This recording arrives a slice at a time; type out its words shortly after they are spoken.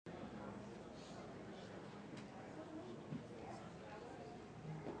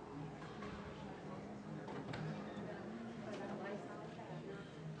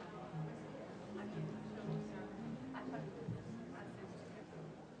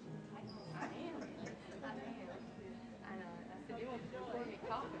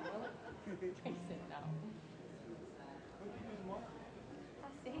He said no. I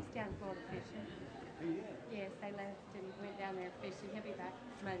said he's down in Florida fishing. Yes, they left and went down there fishing. He'll be back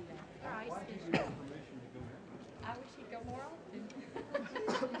Monday. Oh, he's fishing. I wish he'd go more often.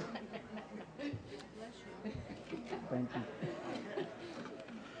 Bless you. Thank you.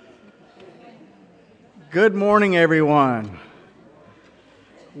 Good morning, everyone.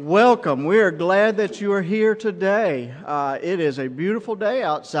 Welcome. We are glad that you are here today. It is a beautiful day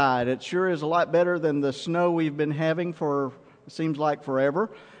outside. It sure is a lot better than the snow we've been having for, it seems like, forever.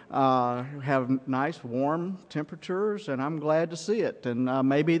 We have nice, warm temperatures, and I'm glad to see it. And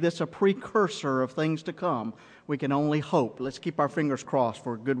maybe this is a precursor of things to come. We can only hope. Let's keep our fingers crossed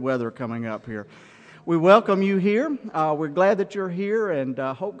for good weather coming up here. We welcome you here. We're glad that you're here, and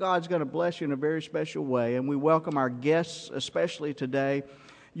hope God's going to bless you in a very special way. And we welcome our guests, especially today.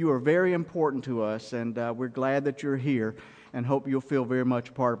 You are very important to us, and we're glad that you're here, and hope you'll feel very much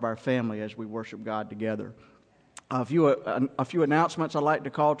a part of our family as we worship God together. A few announcements I'd like to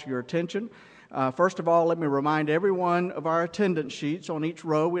call to your attention. First of all, let me remind everyone of our attendance sheets on each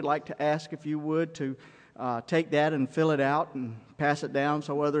row. We'd like to ask if you would to take that and fill it out and pass it down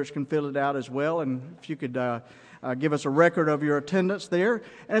so others can fill it out as well. And if you could give us a record of your attendance there.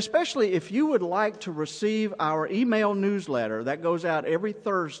 And especially if you would like to receive our email newsletter that goes out every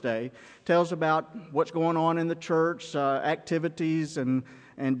Thursday, tells about what's going on in the church, activities and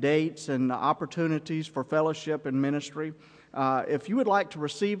dates and opportunities for fellowship and ministry. If you would like to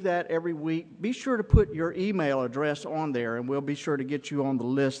receive that every week, be sure to put your email address on there, and we'll be sure to get you on the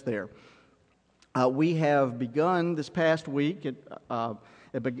list there. We have begun this past week.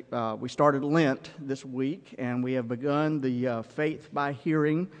 We started Lent this week, and we have begun the Faith by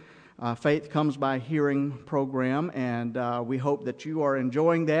Hearing, Faith Comes by Hearing program, and we hope that you are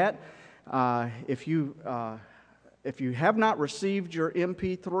enjoying that. If you have not received your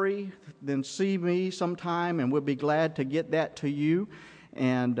MP3, then see me sometime, and we'll be glad to get that to you.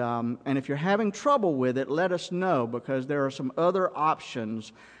 And if you're having trouble with it, let us know, because there are some other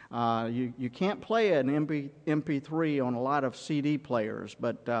options. You can't play an MP3 on a lot of CD players,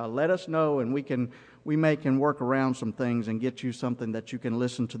 but let us know, and we can work around some things and get you something that you can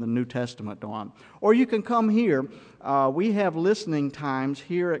listen to the New Testament on. Or you can come here. We have listening times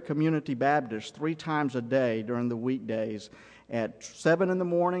here at Community Baptist 3 times a day during the weekdays, at 7 in the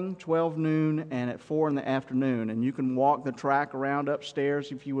morning, 12 noon, and at 4 in the afternoon. And you can walk the track around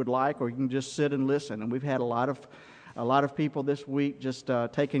upstairs if you would like, or you can just sit and listen. And we've had a lot of people this week just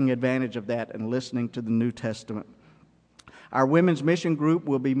taking advantage of that and listening to the New Testament. Our women's mission group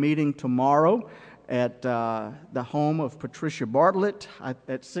will be meeting tomorrow at the home of Patricia Bartlett at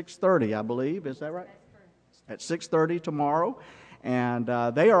 6:30, I believe. Is that right? At 6:30 tomorrow. And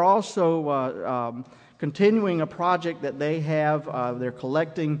they are also continuing a project that they have. They're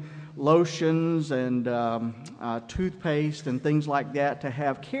collecting lotions and toothpaste and things like that to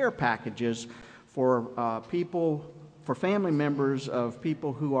have care packages for family members of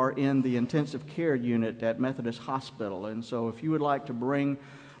people who are in the intensive care unit at Methodist Hospital. And so if you would like to bring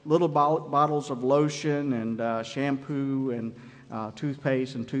little bottles of lotion and shampoo and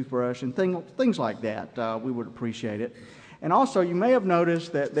toothpaste and toothbrush and things like that, we would appreciate it. And also, you may have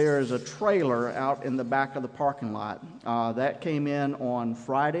noticed that there is a trailer out in the back of the parking lot. That came in on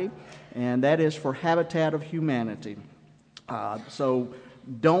Friday, and that is for Habitat of Humanity. So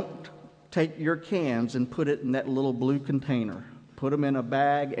don't take your cans and put it in that little blue container. Put them in a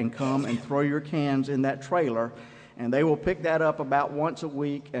bag and come and throw your cans in that trailer, and they will pick that up about once a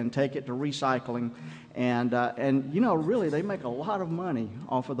week and take it to recycling. And really, they make a lot of money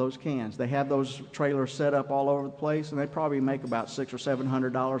off of those cans. They have those trailers set up all over the place, and they probably make about $600 or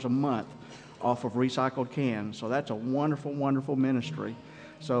 $700 a month off of recycled cans. So that's a wonderful, wonderful ministry.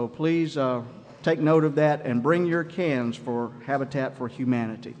 So please take note of that and bring your cans for Habitat for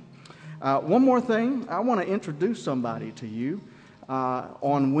Humanity. One more thing, I want to introduce somebody to you.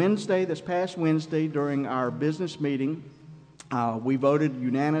 On Wednesday, this past Wednesday, during our business meeting, we voted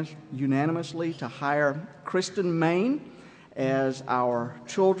unanimously to hire Kristen Main as our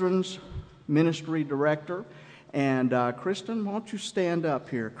children's ministry director. And Kristen, why don't you stand up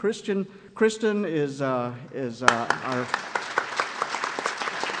here? Kristen is our...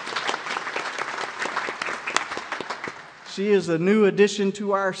 She is a new addition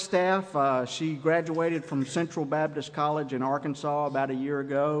to our staff. She graduated from Central Baptist College in Arkansas about a year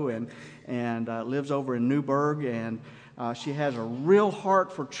ago and lives over in Newburgh. And she has a real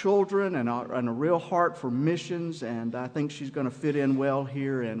heart for children and a real heart for missions. And I think she's going to fit in well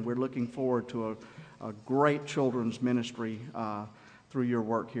here. And we're looking forward to a great children's ministry through your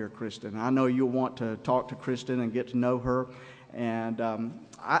work here, Kristen. I know you'll want to talk to Kristen and get to know her. And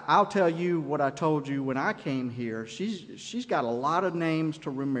I'll tell you what I told you when I came here. She's got a lot of names to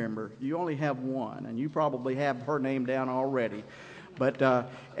remember. You only have one, and you probably have her name down already. But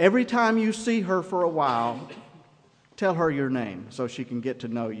every time you see her for a while, tell her your name so she can get to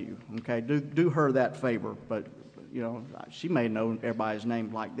know you. Okay, do her that favor. But you know, she may know everybody's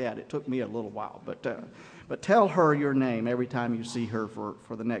name like that. It took me a little while, but tell her your name every time you see her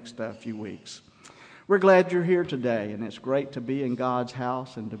for the next few weeks. We're glad you're here today, and it's great to be in God's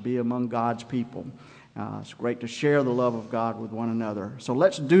house and to be among God's people. It's great to share the love of God with one another. So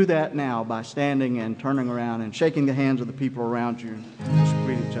let's do that now by standing and turning around and shaking the hands of the people around you. Just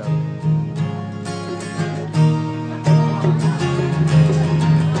greet each other.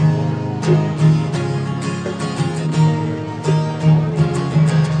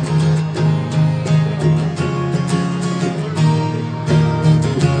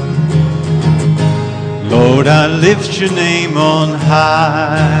 Lord, I lift your name on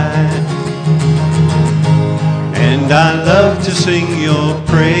high, and I love to sing your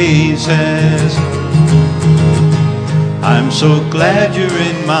praises. I'm so glad you're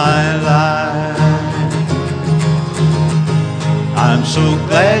in my life. I'm so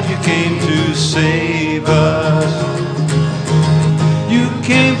glad you came to save us. You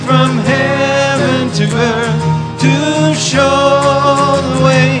came from heaven to earth to show the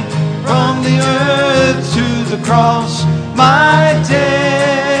way, from the earth to the cross, my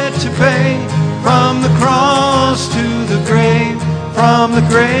debt to pay. From the cross to the grave, from the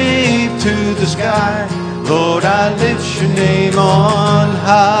grave to the sky, Lord, I lift your name on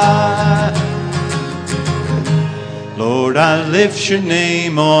high. Lord, I lift your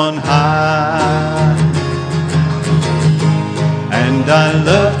name on high, and I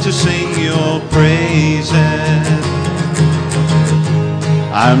love to sing your praises.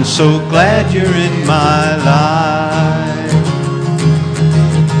 I'm so glad you're in my life.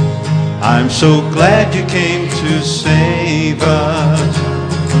 I'm so glad you came to save us.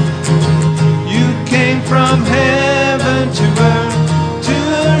 You came from heaven to earth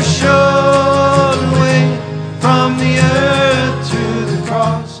to show the way, from the earth to the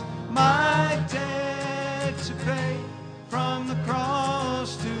cross, my debt to pay. From the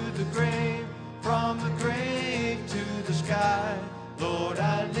cross to the grave, from the grave to the sky, Lord,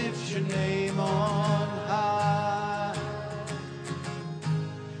 I lift your name on high.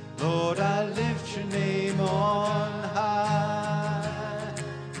 Lord, I lift your name on high.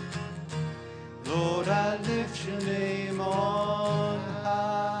 Lord, I lift your name on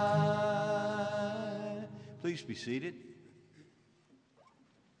high. Please be seated.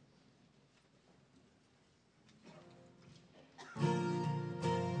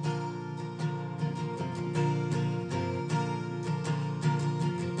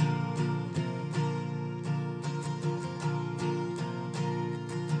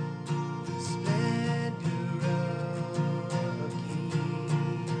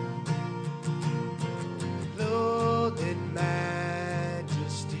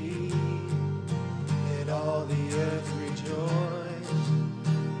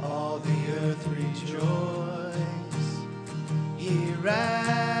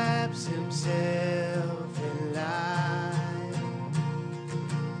 Wraps himself in light,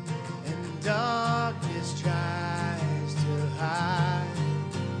 and darkness tries to hide,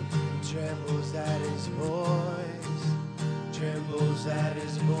 and trembles at his voice, trembles at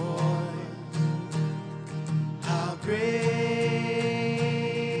his voice. How great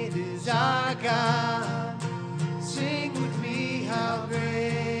is our God? Sing with me, how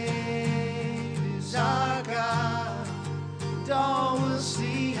great is our God? All will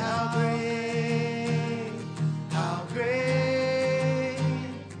see how great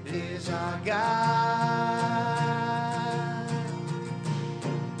is our God.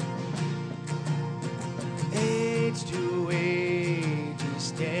 Age to age he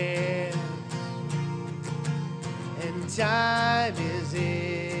stands, and time is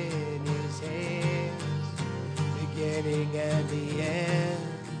in his hands. Beginning and the end,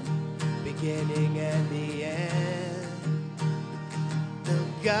 beginning and the end.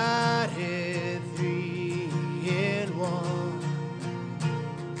 Godhead, three in one.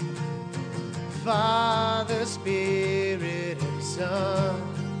 Father, Spirit, and Son.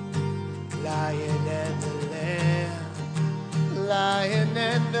 Lion and the Lamb, Lion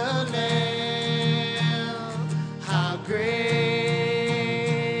and the Lamb. How great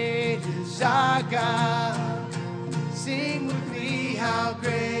is our God? Sing with me, how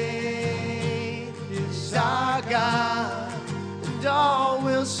great is our God? And all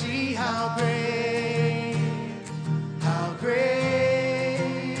will see how great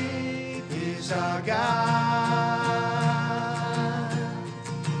is our God.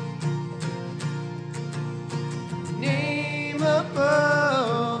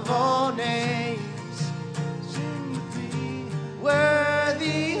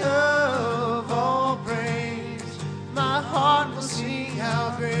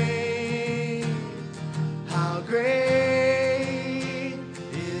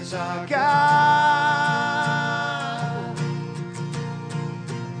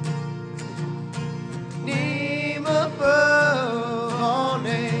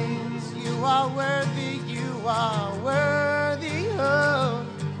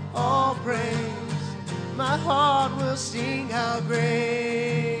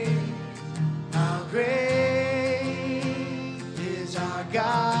 great is our God.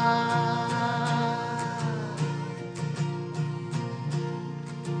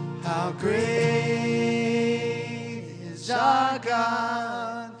 How great is our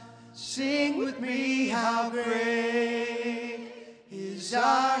God. Sing with me, how great is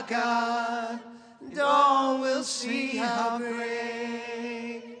our God. And all will see how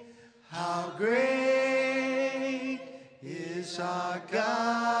great is our God.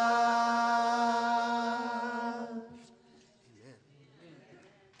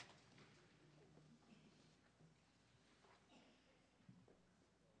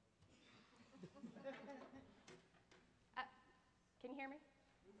 Can you hear me?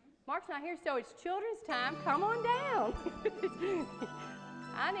 Mark's not here, so it's children's time. Come on down.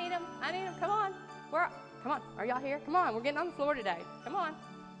 I need them. Come on. Come on. Are y'all here? Come on. We're getting on the floor today. Come on.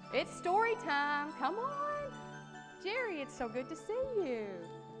 It's story time. Come on. Jerry, it's so good to see you.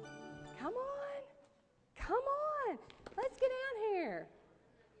 Come on. Come on. Let's get down here.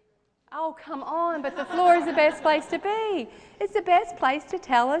 Oh, come on. But the floor is the best place to be. It's the best place to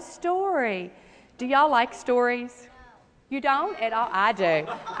tell a story. Do y'all like stories? You don't at all? I do.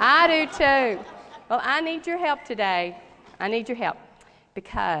 I do too. Well, I need your help today. I need your help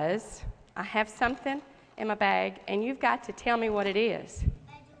because I have something in my bag, and you've got to tell me what it is.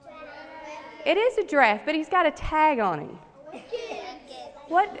 It is a giraffe, but he's got a tag on him.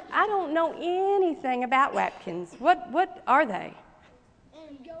 What? I don't know anything about Wapkins. What are they?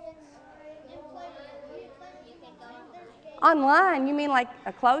 Online? You mean like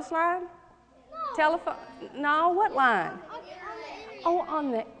a clothesline? Telephone? No, what line? Oh,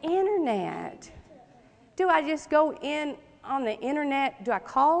 on the internet. Do I just go in on the internet? Do I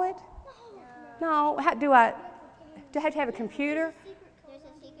call it? No. Do I have to have a computer? There's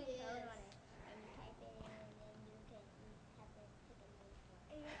a secret code on it. And you type it in,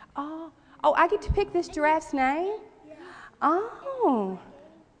 and then you can have it. Oh, I get to pick this giraffe's name? Oh.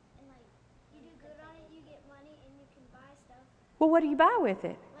 And like, you do good on it, you get money, and you can buy stuff. Well, what do you buy with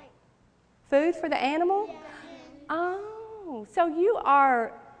it? Like, food for the animal? Yeah. Oh, so you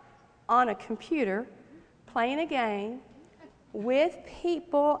are on a computer playing a game with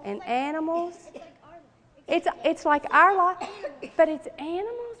people and animals. It's like our life. It's like our life, but it's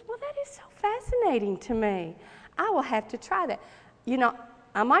animals? Well, that is so fascinating to me. I will have to try that. You know,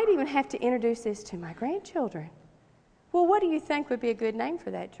 I might even have to introduce this to my grandchildren. Well, what do you think would be a good name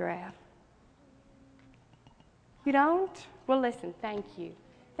for that giraffe? You don't? Well, listen, thank you.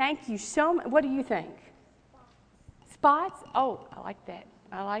 Thank you so much. What do you think? Spots? Oh, I like that.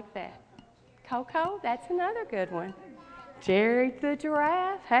 I like that. Coco? That's another good one. Jerry the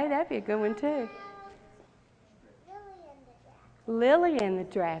giraffe? Hey, that'd be a good one too. Lily and the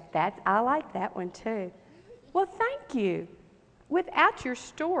giraffe. I like that one too. Well, thank you. Without your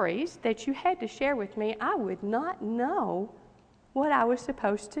stories that you had to share with me, I would not know what I was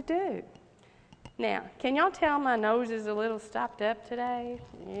supposed to do. Now, can y'all tell my nose is a little stopped up today?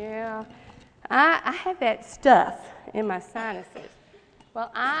 Yeah. I have that stuff in my sinuses.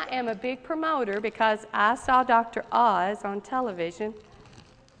 Well, I am a big promoter because I saw Dr. Oz on television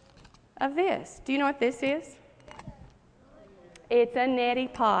of this. Do you know what this is? It's a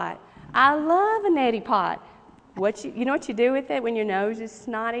neti pot. I love a neti pot. You know what you do with it when your nose is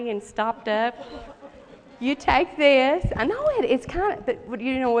snotty and stopped up? You take this. I know it's kind of, but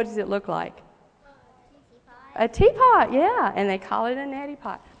you know, what does it look like? A teapot, yeah, and they call it a neti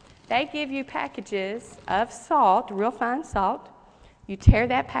pot. They give you packages of salt, real fine salt. You tear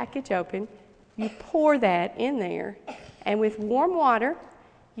that package open, you pour that in there, and with warm water,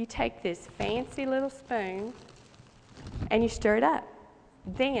 you take this fancy little spoon and you stir it up.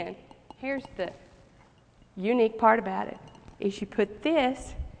 Then, here's the unique part about it, is you put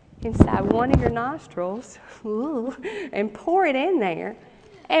this inside one of your nostrils and pour it in there.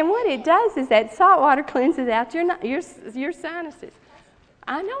 And what it does is that salt water cleanses out your sinuses.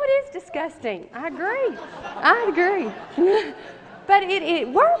 I know it is disgusting. I agree. But it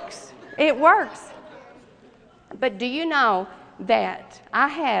works. It works. But do you know that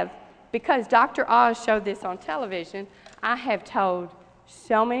because Dr. Oz showed this on television, I have told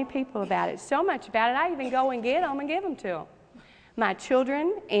so many people about it, so much about it, I even go and get them and give them to them. My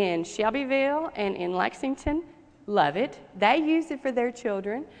children in Shelbyville and in Lexington love it. They use it for their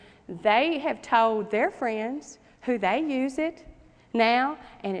children. They have told their friends who they use it now,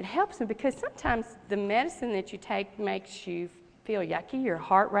 and it helps them because sometimes the medicine that you take makes you feel yucky, your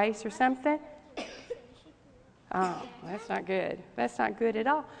heart race or something. Oh, that's not good. That's not good at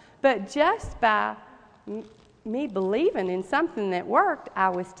all. But just by me believing in something that worked, I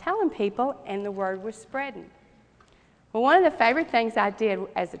was telling people, and the word was spreading. Well, one of the favorite things I did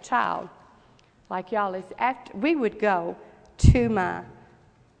as a child, like y'all, is after we would go to my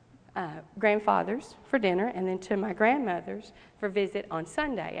grandfather's for dinner and then to my grandmother's for visit on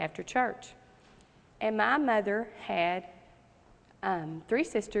Sunday after church. And my mother had 3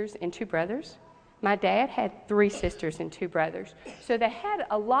 sisters and 2 brothers. My dad had 3 sisters and 2 brothers. So they had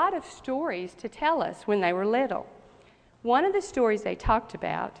a lot of stories to tell us when they were little. One of the stories they talked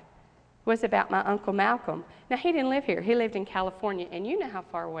about was about my Uncle Malcolm. Now, he didn't live here. He lived in California. And you know how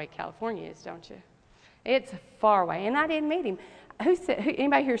far away California is, don't you? It's far away. And I didn't meet him.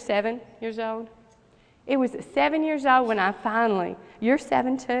 Anybody here 7 years old? It was 7 years old when I finally, you're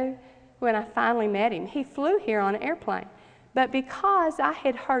 7 too, when I finally met him. He flew here on an airplane. But because I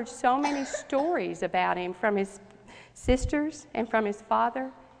had heard so many stories about him from his sisters and from his father,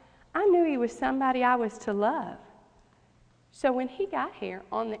 I knew he was somebody I was to love. So when he got here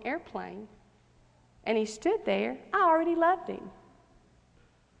on the airplane and he stood there, I already loved him.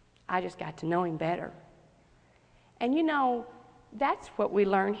 I just got to know him better. And you know, that's what we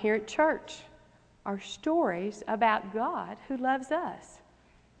learn here at church, are stories about God who loves us.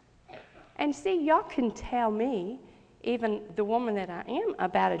 And see, y'all can tell me, even the woman that I am,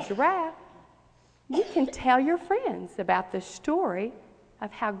 about a giraffe. You can tell your friends about the story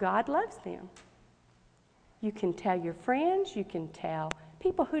of how God loves them. You can tell your friends, you can tell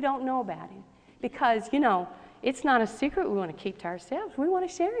people who don't know about him. Because, you know, it's not a secret we want to keep to ourselves. We want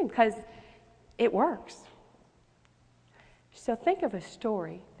to share him because it works. So think of a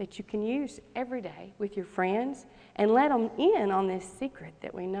story that you can use every day with your friends and let them in on this secret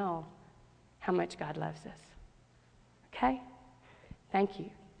that we know how much God loves us. Okay? Thank you.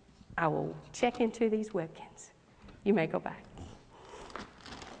 I will check into these webcams. You may go back.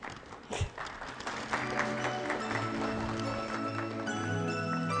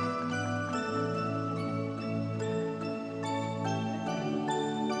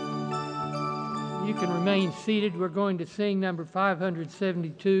 You can remain seated. We're going to sing number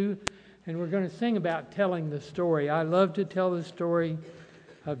 572, and we're going to sing about telling the story. I love to tell the story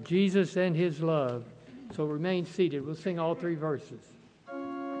of Jesus and his love. So remain seated. We'll sing all 3 verses.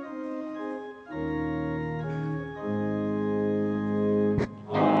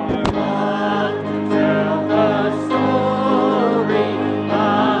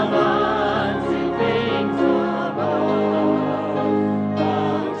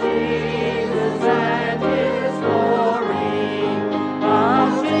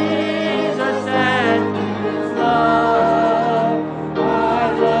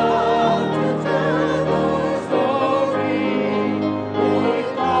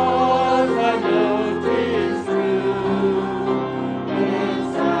 I know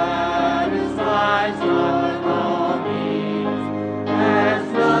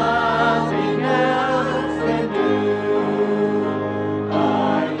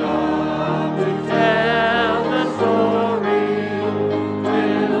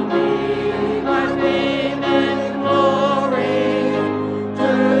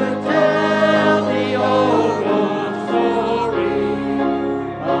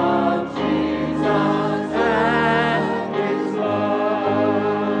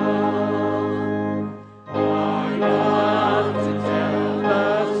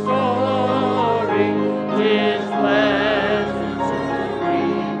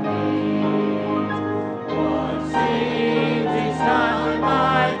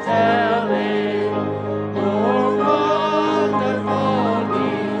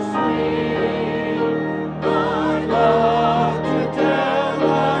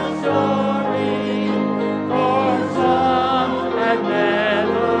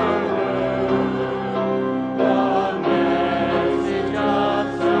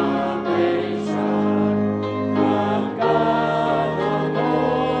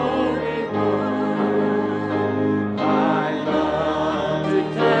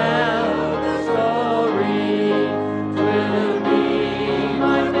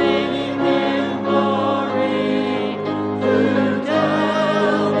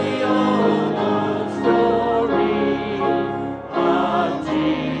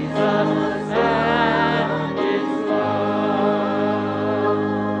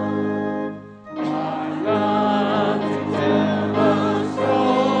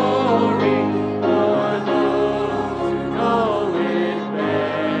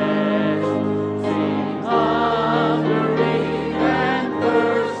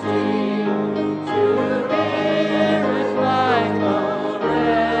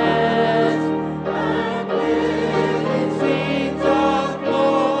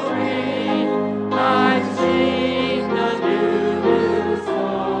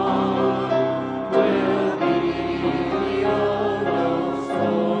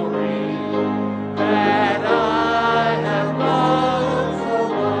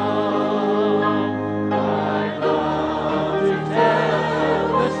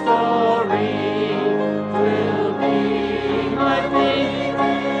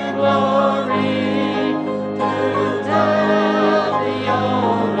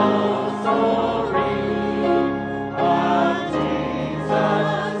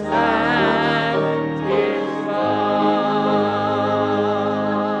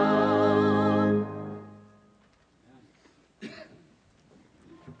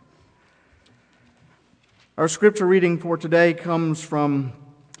Our scripture reading for today comes from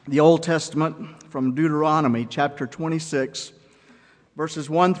the Old Testament, from Deuteronomy chapter 26,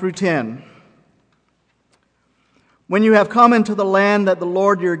 verses 1 through 10. When you have come into the land that the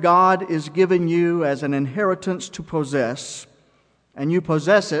Lord your God is giving you as an inheritance to possess, and you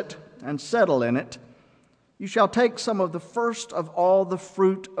possess it and settle in it, you shall take some of the first of all the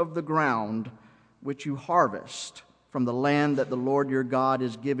fruit of the ground which you harvest from the land that the Lord your God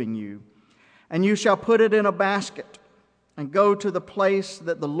is giving you, and you shall put it in a basket and go to the place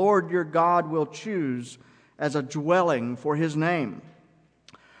that the Lord your God will choose as a dwelling for his name.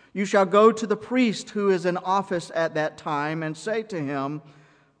 You shall go to the priest who is in office at that time and say to him,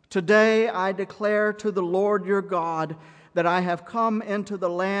 "Today I declare to the Lord your God that I have come into the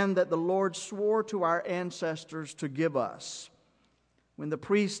land that the Lord swore to our ancestors to give us." When the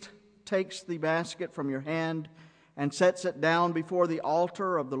priest takes the basket from your hand and sets it down before the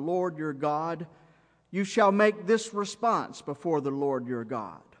altar of the Lord your God, you shall make this response before the Lord your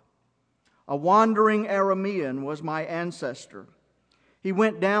God. "A wandering Aramean was my ancestor. He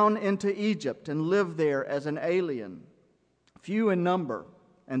went down into Egypt and lived there as an alien, few in number,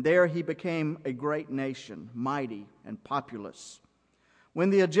 and there he became a great nation, mighty and populous. When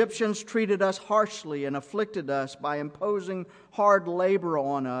the Egyptians treated us harshly and afflicted us by imposing hard labor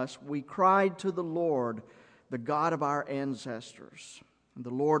on us, we cried to the Lord, the God of our ancestors. And the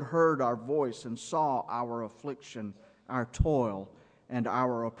Lord heard our voice and saw our affliction, our toil, and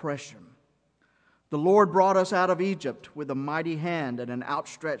our oppression. The Lord brought us out of Egypt with a mighty hand and an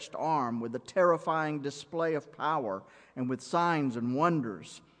outstretched arm, with a terrifying display of power and with signs and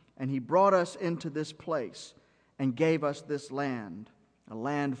wonders. And he brought us into this place and gave us this land, a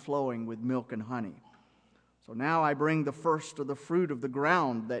land flowing with milk and honey. So now I bring the first of the fruit of the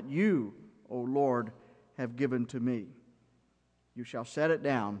ground that you, O Lord, have given to me. You shall set it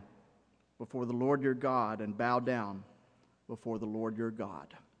down before the Lord your God and bow down before the Lord your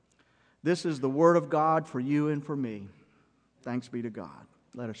God." This is the word of God for you and for me. Thanks be to God.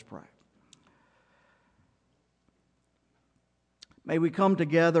 Let us pray. May we come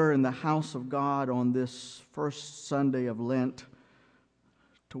together in the house of God on this first Sunday of Lent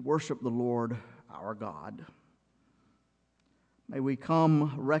to worship the Lord our God. May we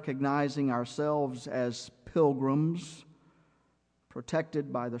come recognizing ourselves as pilgrims,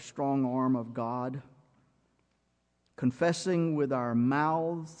 protected by the strong arm of God, confessing with our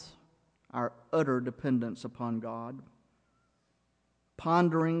mouths our utter dependence upon God,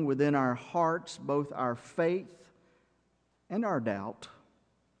 pondering within our hearts both our faith and our doubt,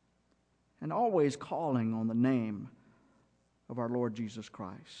 and always calling on the name of our Lord Jesus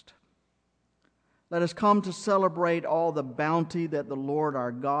Christ. Let us come to celebrate all the bounty that the Lord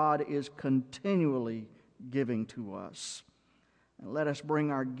our God is continually giving to us. And let us bring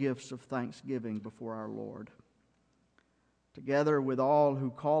our gifts of thanksgiving before our Lord. Together with all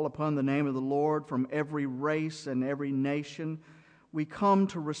who call upon the name of the Lord from every race and every nation, we come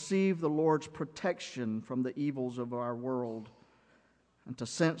to receive the Lord's protection from the evils of our world and to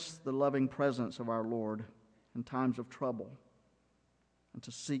sense the loving presence of our Lord in times of trouble and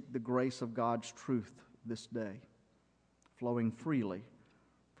to seek the grace of God's truth this day, flowing freely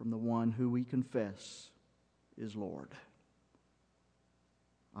from the one who we confess is Lord.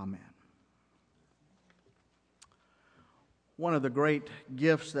 Amen. One of the great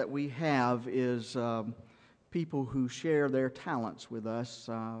gifts that we have is people who share their talents with us,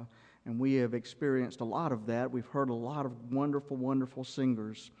 and we have experienced a lot of that. We've heard a lot of wonderful, wonderful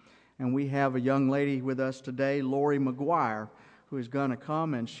singers, and we have a young lady with us today, Lori McGuire, who is going to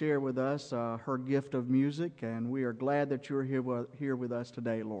come and share with us her gift of music, and we are glad that you're here with us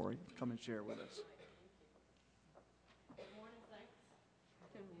today, Lori. Come and share with us.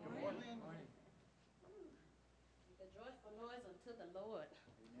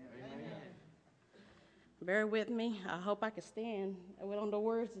 Bear with me. I hope I can stand with on the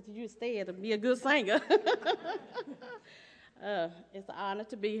words that you said to be a good singer. It's an honor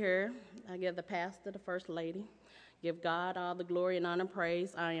to be here. I give the pastor, the first lady, give God all the glory and honor and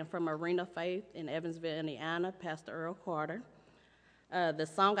praise. I am from Arena Faith in Evansville, Indiana, Pastor Earl Carter. The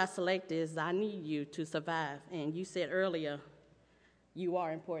song I selected is "I Need You to Survive," and you said earlier, "You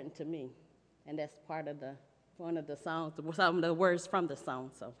are important to me," and that's part of one of the songs, some of the words from the song.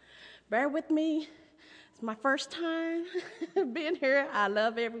 So, bear with me. It's my first time being here. I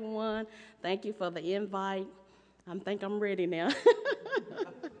love everyone. Thank you for the invite. I think I'm ready now.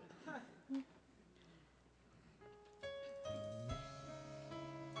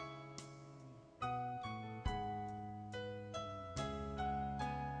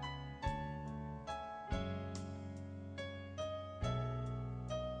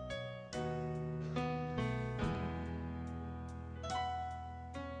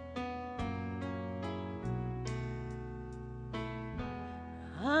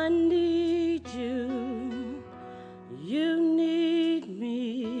 need you, you need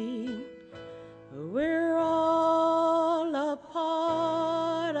me. We're all a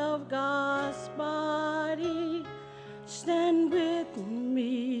part of God's body. Stand with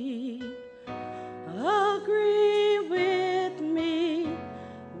me, agree with me.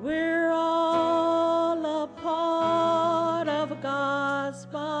 We're all a part of God's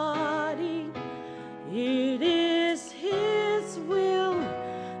body. It is His will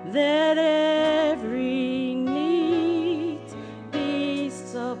that every need be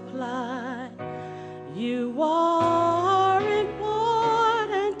supplied. You are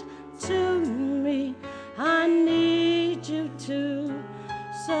important to me. I need you to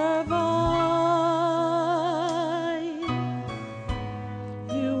survive.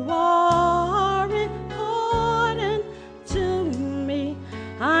 You are important to me.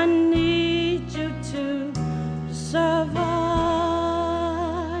 I need you to survive.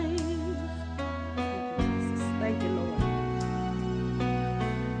 Thank you, Lord.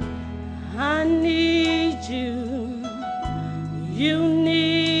 I need you. You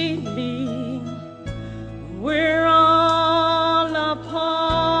need me. We're all a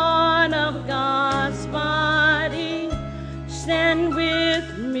part of God's body. Stand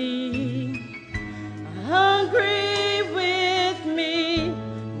with me. Agree with me.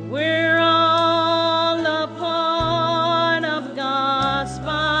 We're all a part of God's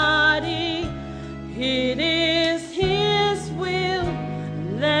body. It is His will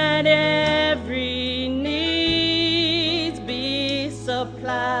that every need be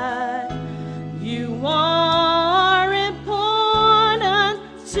supplied. You are important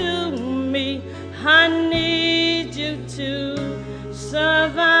to me. I need you to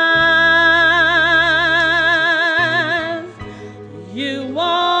survive. You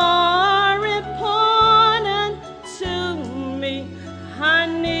are important to me. I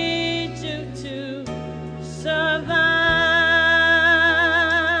need you to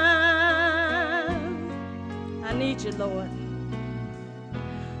survive. I need you, Lord.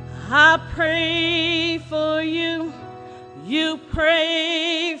 I pray for you. You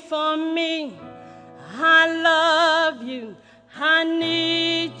pray for me. I love you. I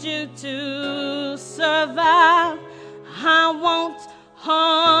need you to survive. I won't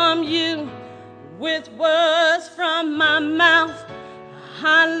harm you with words from my mouth.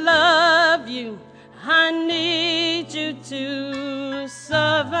 I love you. I need you to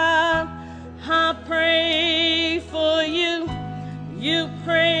survive. I pray for you. You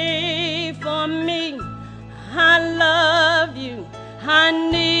pray for me. I love you. I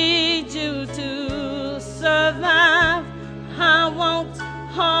need you to survive. I won't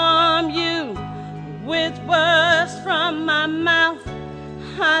harm you with words from my mouth.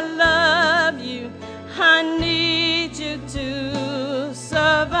 I love you. I need you to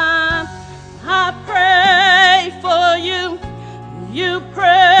survive. I pray for you. You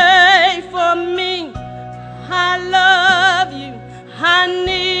pray for me. I love you. I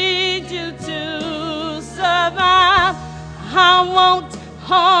need you to survive. I won't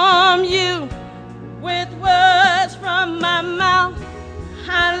harm you with words from my mouth.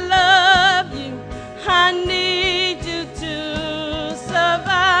 I love you. I need you to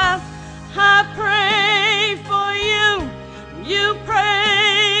survive. I pray for you. You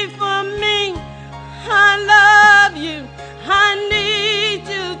pray for me. I love you. I need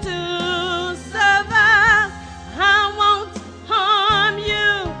you to survive. I won't harm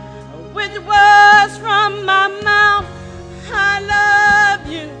you with words from my mouth. I love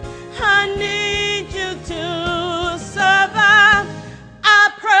you. I need you to survive. I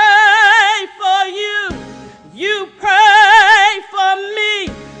pray for you. You pray for me.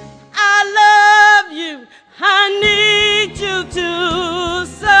 I love you. I need you to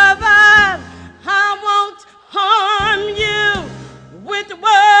survive. I won't harm you with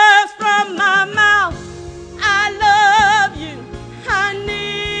words from my mouth. I love you. I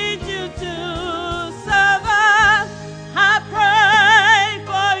need you to survive. I pray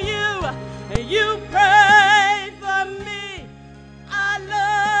for you. You pray for me. I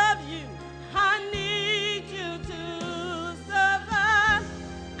love you. I need you to survive.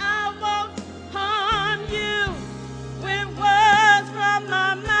 I won't harm you with words from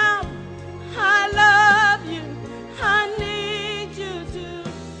my mouth. I love you. I need you to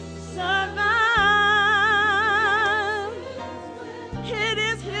survive. It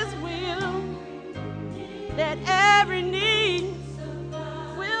is His will that every need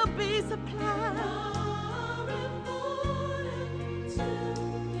will be supplied.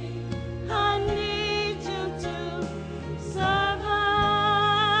 I need you to survive.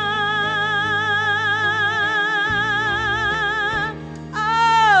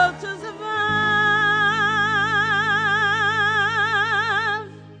 Oh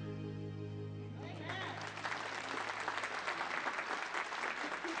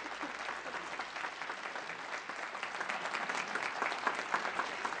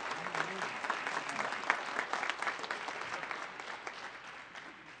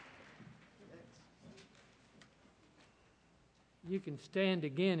You can stand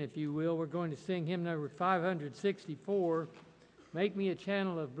again if you will. We're going to sing hymn number 564, Make Me a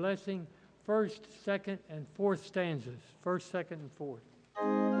Channel of Blessing, first, second, and fourth stanzas. First, second, and fourth.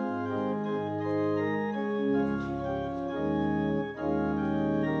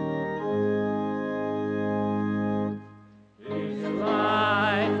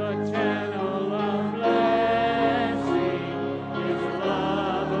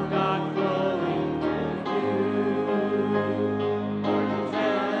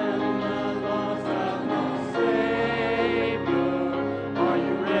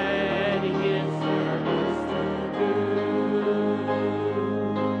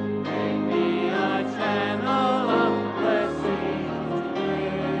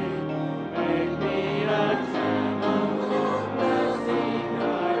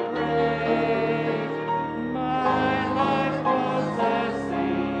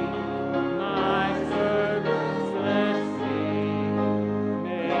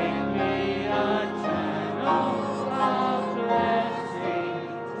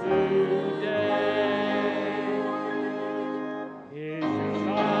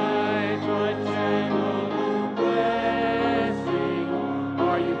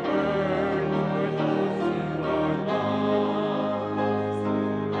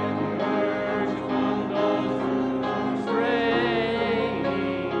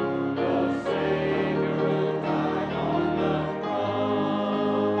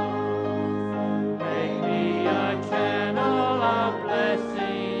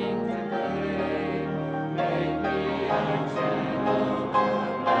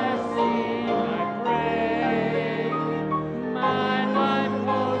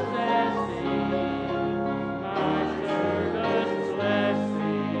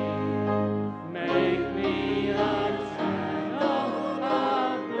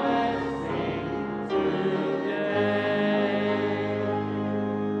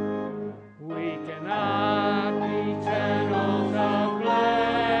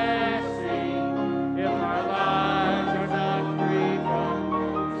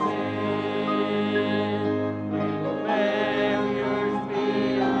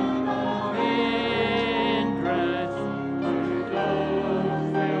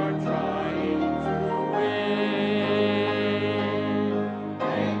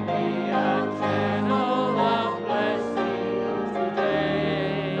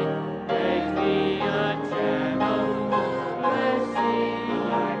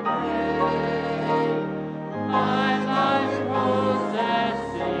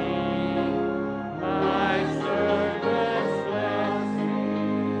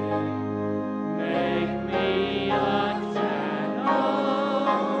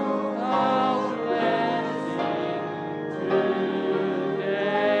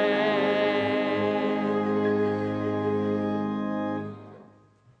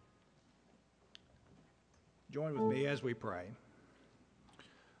 Join with me as we pray.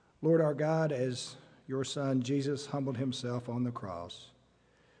 Lord our God, as your Son Jesus humbled himself on the cross,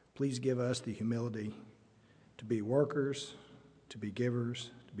 please give us the humility to be workers, to be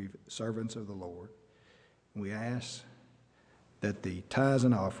givers, to be servants of the Lord. We ask that the tithes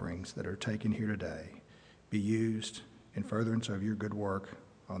and offerings that are taken here today be used in furtherance of your good work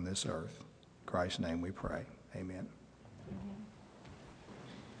on this earth. In Christ's name we pray. Amen.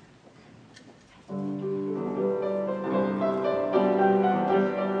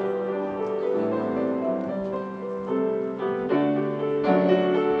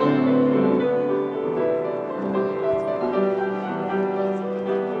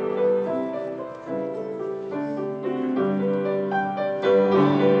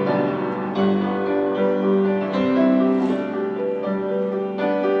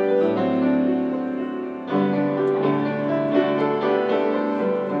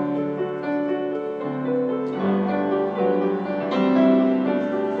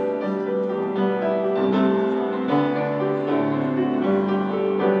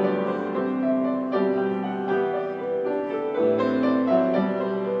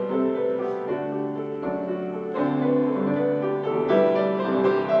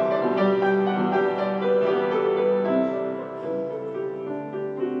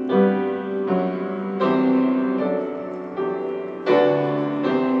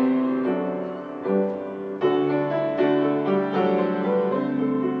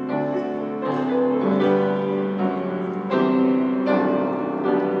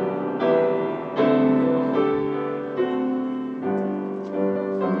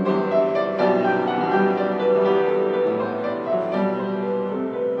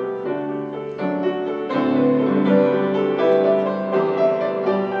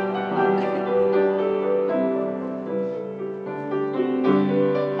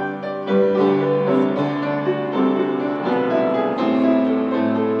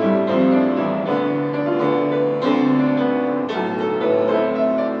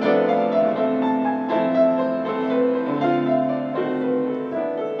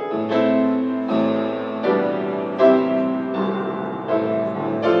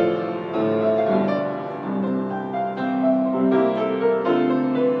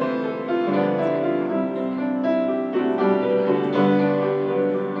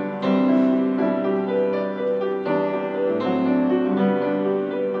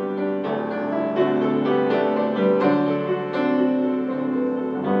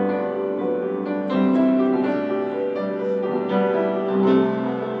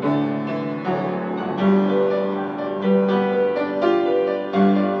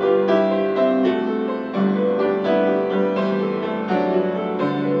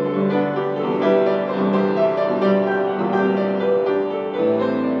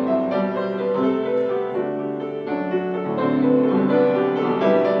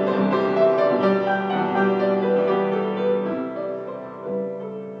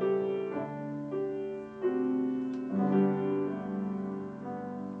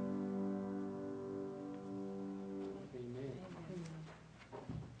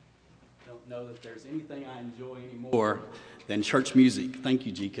 know that there's anything I enjoy anymore than church music. Thank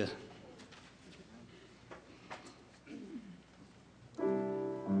you, Jika.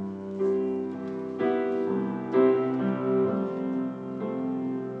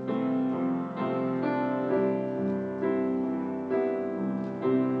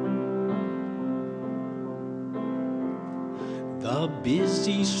 The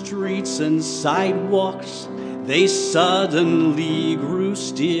busy streets and sidewalks, they suddenly grew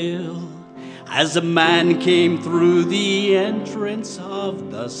still as a man came through the entrance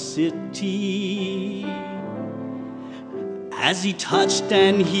of the city. As he touched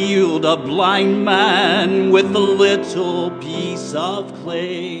and healed a blind man with a little piece of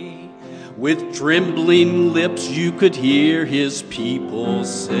clay, with trembling lips you could hear his people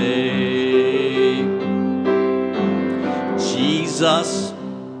say, Jesus,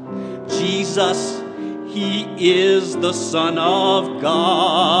 Jesus, he is the Son of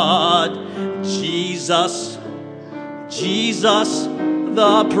God. Jesus, Jesus,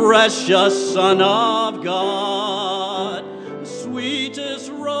 the precious Son of God.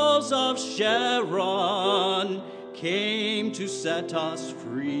 Sweetest rose of Sharon came to set us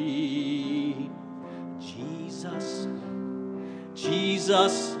free. Jesus,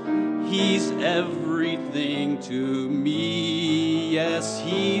 Jesus, he's everything to me. Yes,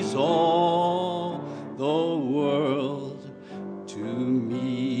 he's all the world to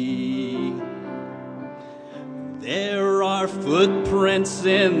me. There are footprints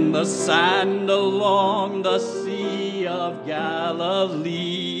in the sand along the Sea of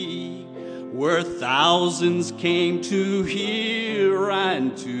Galilee, where thousands came to hear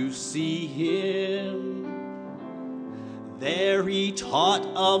and to see him. There he taught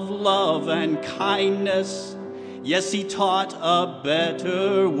of love and kindness. Yes, he taught a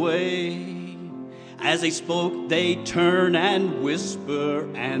better way. As they spoke, they'd turn and whisper,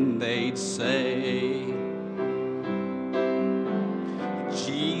 and they'd say,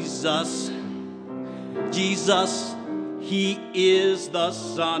 Jesus, Jesus, he is the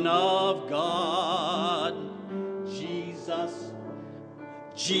Son of God. Jesus,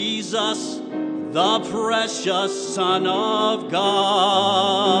 Jesus, the precious Son of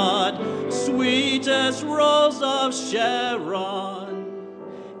God. Sweetest rose of Sharon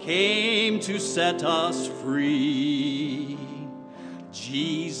came to set us free.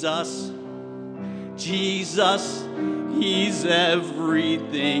 Jesus, Jesus, he's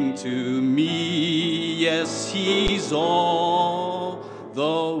everything to me. Yes, he's all the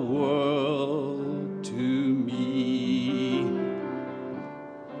world to me.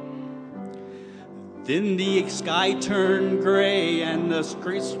 Then the sky turned gray and the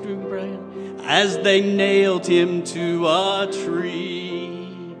streets grew bright as they nailed him to a tree.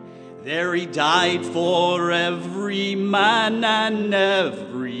 There he died for every man and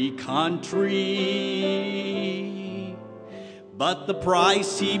every country. But the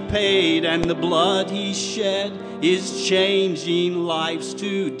price he paid and the blood he shed is changing lives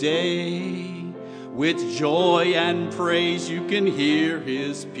today. With joy and praise you can hear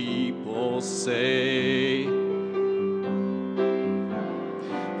his people say,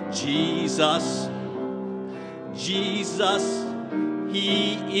 Jesus, Jesus,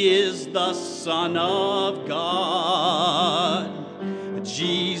 he is the Son of God.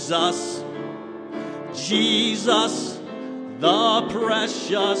 Jesus, Jesus, the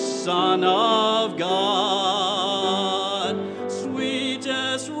precious Son of God.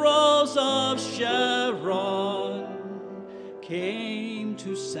 Sweetest rose of Sharon came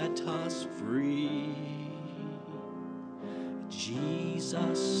to set us free.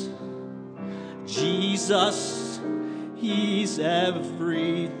 Jesus, Jesus, he's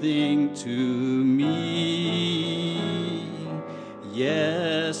everything to me.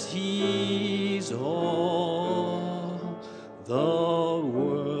 Yes, he's all the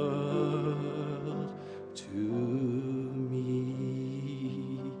world to me.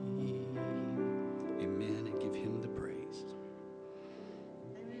 Amen, and give him the praise.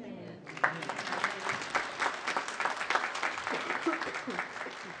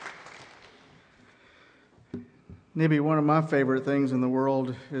 Maybe one of my favorite things in the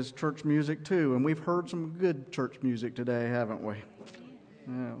world is church music too, and we've heard some good church music today, haven't we?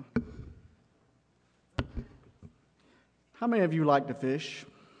 Yeah. How many of you like to fish?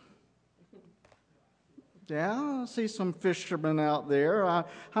 Yeah, I see some fishermen out there.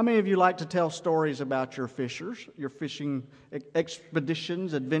 How many of you like to tell stories about your fishing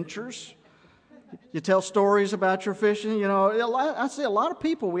expeditions, adventures? You tell stories about your fishing. You know, I see a lot of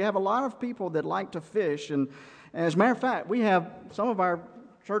people. We have a lot of people that like to fish, and as a matter of fact, we have some of our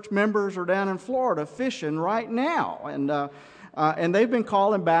church members are down in Florida fishing right now, and And they've been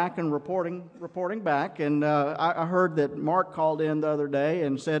calling back and reporting back. And I heard that Mark called in the other day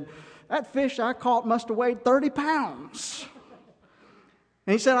and said, that fish I caught must have weighed 30 pounds.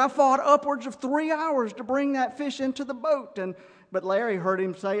 And he said, I fought upwards of 3 hours to bring that fish into the boat. But Larry heard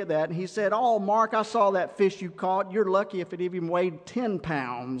him say that, and he said, oh, Mark, I saw that fish you caught. You're lucky if it even weighed 10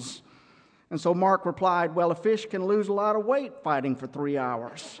 pounds. And so Mark replied, well, a fish can lose a lot of weight fighting for 3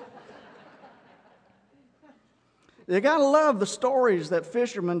 hours. You got to love the stories that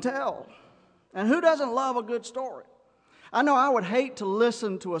fishermen tell. And who doesn't love a good story? I know I would hate to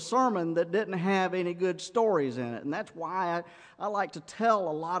listen to a sermon that didn't have any good stories in it. And that's why I like to tell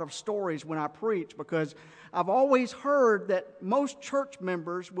a lot of stories when I preach, because I've always heard that most church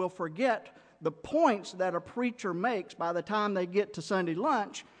members will forget the points that a preacher makes by the time they get to Sunday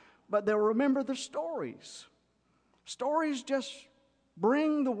lunch, but they'll remember the stories. Stories just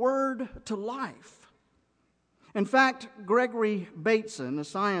bring the word to life. In fact, Gregory Bateson, a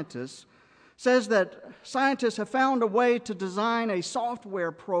scientist, says that scientists have found a way to design a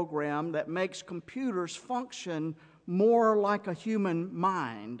software program that makes computers function more like a human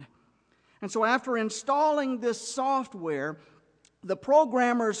mind. And so after installing this software, the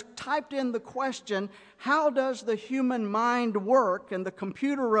programmers typed in the question, how does the human mind work? And the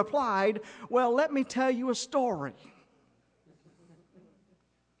computer replied, well, let me tell you a story.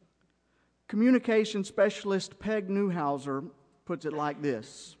 Communication specialist Peg Newhouser puts it like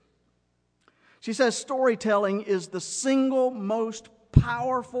this. She says storytelling is the single most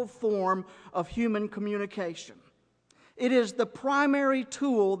powerful form of human communication. It is the primary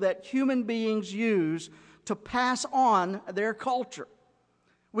tool that human beings use to pass on their culture.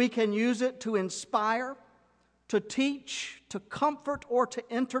 We can use it to inspire, to teach, to comfort, or to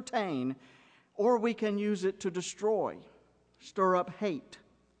entertain, or we can use it to destroy, stir up hate,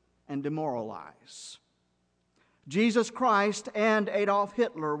 and demoralize. Jesus Christ and Adolf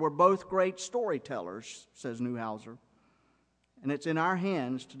Hitler were both great storytellers, says Newhouser, and it's in our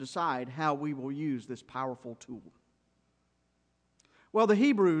hands to decide how we will use this powerful tool. Well, the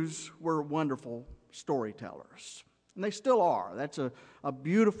Hebrews were wonderful storytellers, and they still are. That's a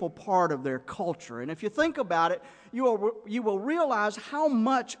beautiful part of their culture. And if you think about it, you will realize how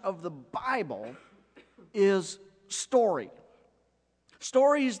much of the Bible is story.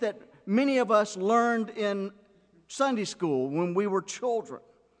 Stories that many of us learned in Sunday school when we were children.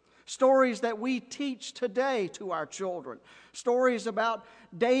 Stories that we teach today to our children. Stories about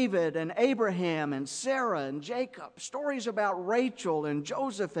David and Abraham and Sarah and Jacob. Stories about Rachel and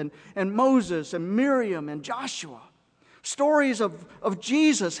Joseph and Moses and Miriam and Joshua. Stories of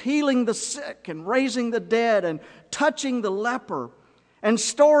Jesus healing the sick and raising the dead and touching the leper. And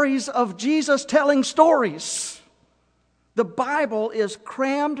stories of Jesus telling stories. The Bible is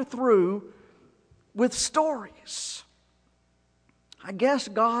crammed through with stories. I guess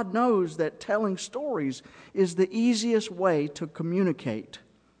God knows that telling stories is the easiest way to communicate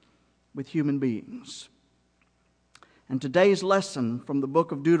with human beings. And today's lesson from the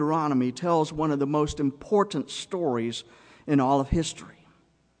book of Deuteronomy tells one of the most important stories in all of history.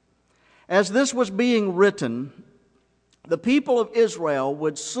 As this was being written, the people of Israel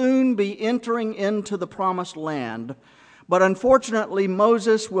would soon be entering into the promised land, but unfortunately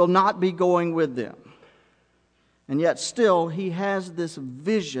Moses will not be going with them. And yet still he has this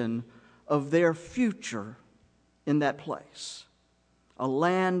vision of their future in that place. A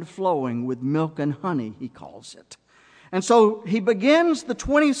land flowing with milk and honey, he calls it. And so he begins the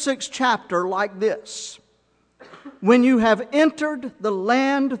 26th chapter like this. When you have entered the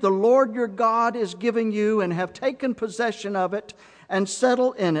land the Lord your God is giving you and have taken possession of it and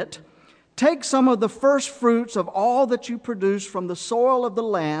settled in it, take some of the first fruits of all that you produce from the soil of the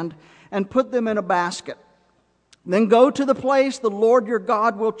land and put them in a basket. Then go to the place the Lord your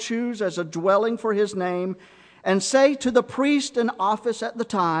God will choose as a dwelling for his name, and say to the priest in office at the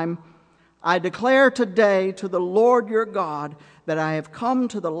time, I declare today to the Lord your God that I have come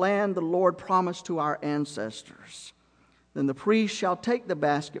to the land the Lord promised to our ancestors. Then the priest shall take the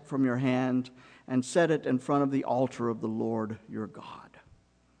basket from your hand and set it in front of the altar of the Lord your God.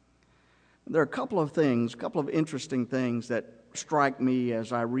 There are a couple of interesting things that strike me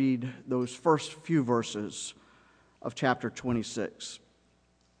as I read those first few verses of chapter 26.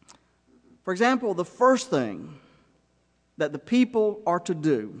 For example, the first thing that the people are to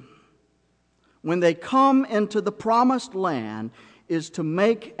do when they come into the promised land is to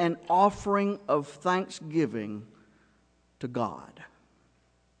make an offering of thanksgiving to God.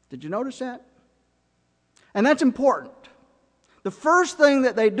 Did you notice that? And that's important. The first thing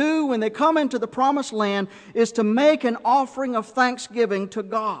that they do when they come into the promised land is to make an offering of thanksgiving to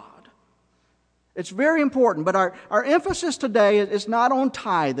God. It's very important, but our emphasis today is not on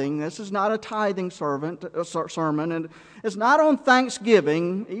tithing. This is not a tithing sermon, and it's not on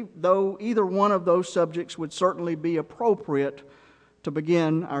Thanksgiving, though either one of those subjects would certainly be appropriate to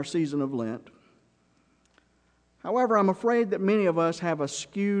begin our season of Lent. However, I'm afraid that many of us have a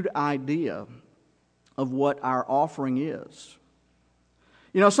skewed idea of what our offering is.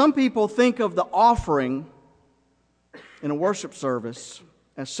 You know, some people think of the offering in a worship service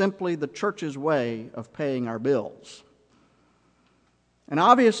as simply the church's way of paying our bills. And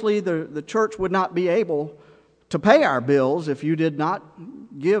obviously, the church would not be able to pay our bills if you did not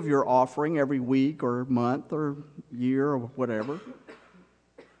give your offering every week or month or year or whatever.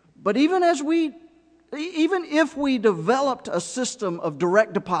 But even if we developed a system of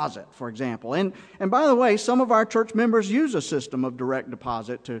direct deposit, for example, and by the way, some of our church members use a system of direct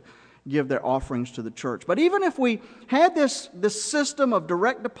deposit to give their offerings to the church. But even if we had this system of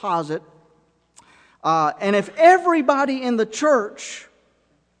direct deposit, and if everybody in the church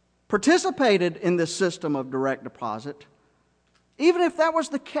participated in this system of direct deposit, even if that was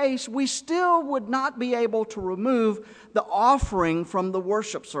the case, we still would not be able to remove the offering from the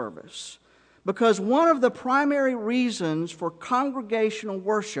worship service. Because one of the primary reasons for congregational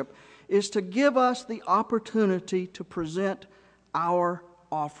worship is to give us the opportunity to present our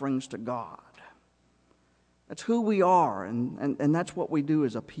offerings to God. That's who we are, and that's what we do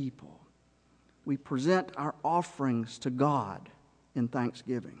as a people. We present our offerings to God in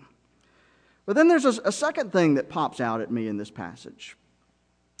thanksgiving. But then there's a second thing that pops out at me in this passage.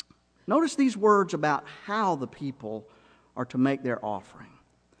 Notice these words about how the people are to make their offering.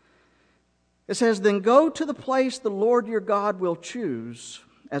 It says, "Then go to the place the Lord your God will choose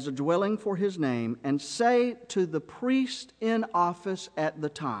as a dwelling for His name, and say to the priest in office at the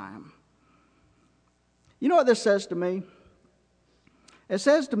time." You know what this says to me? It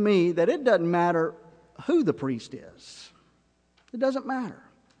says to me that it doesn't matter who the priest is. It doesn't matter.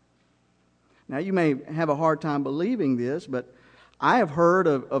 Now, you may have a hard time believing this, but I have heard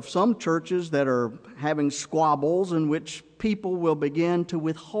of some churches that are having squabbles in which people will begin to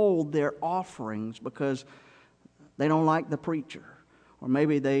withhold their offerings because they don't like the preacher, or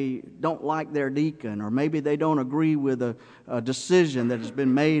maybe they don't like their deacon, or maybe they don't agree with a decision that has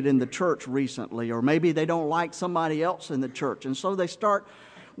been made in the church recently, or maybe they don't like somebody else in the church, and so they start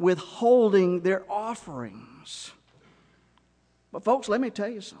withholding their offerings. But folks, let me tell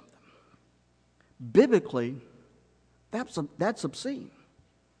you something. Biblically, that's obscene.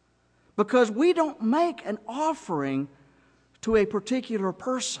 Because we don't make an offering to a particular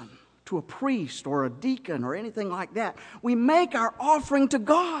person, to a priest or a deacon or anything like that. We make our offering to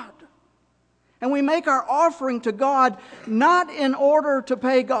God. And we make our offering to God not in order to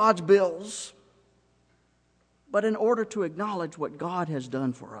pay God's bills, but in order to acknowledge what God has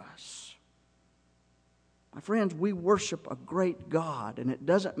done for us. My friends, we worship a great God, and it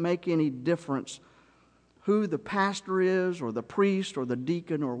doesn't make any difference who the pastor is or the priest or the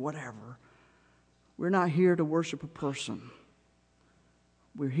deacon or whatever. We're not here to worship a person.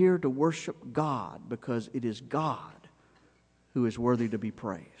 We're here to worship God because it is God who is worthy to be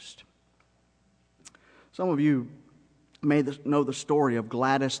praised. Some of you may know the story of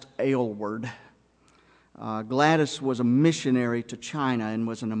Gladys Aylward. Gladys was a missionary to China and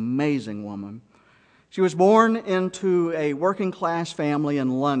was an amazing woman. She was born into a working-class family in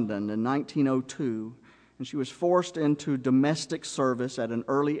London in 1902, and she was forced into domestic service at an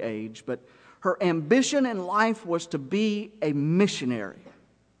early age, but her ambition in life was to be a missionary.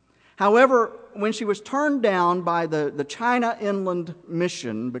 However, when she was turned down by the China Inland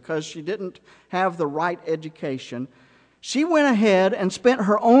Mission because she didn't have the right education, she went ahead and spent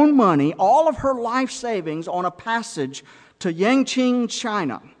her own money, all of her life savings, on a passage to Yanqing,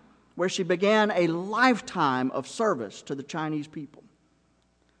 China, where she began a lifetime of service to the Chinese people.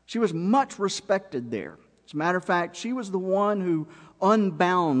 She was much respected there. As a matter of fact, she was the one who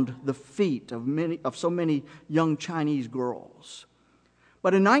unbound the feet of so many young Chinese girls.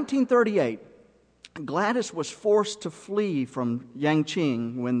 But in 1938, Gladys was forced to flee from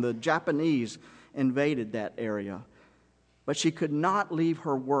Yanqing when the Japanese invaded that area. But she could not leave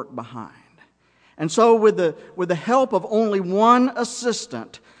her work behind. And so with the help of only one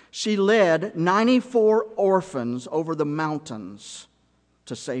assistant, she led 94 orphans over the mountains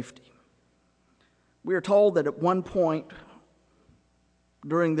to safety. We are told that at one point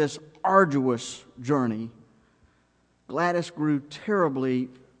during this arduous journey, Gladys grew terribly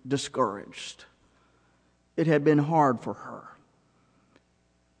discouraged. It had been hard for her.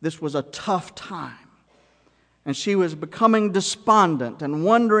 This was a tough time. And she was becoming despondent and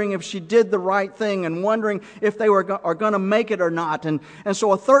wondering if she did the right thing and wondering if they are going to make it or not. And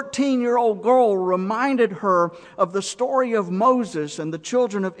so a 13-year-old girl reminded her of the story of Moses and the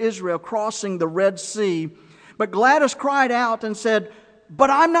children of Israel crossing the Red Sea. But Gladys cried out and said, "But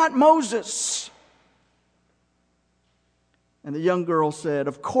I'm not Moses." And the young girl said,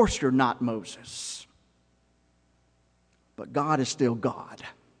 "Of course you're not Moses. But God is still God."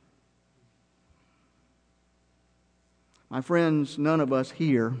 My friends, none of us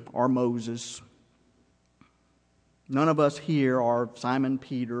here are Moses. None of us here are Simon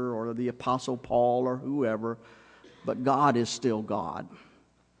Peter or the Apostle Paul or whoever, but God is still God.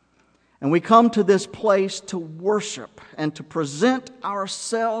 And we come to this place to worship and to present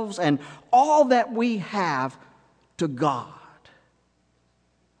ourselves and all that we have to God,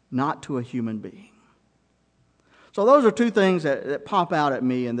 not to a human being. So those are two things that pop out at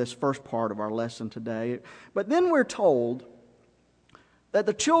me in this first part of our lesson today. But then we're told that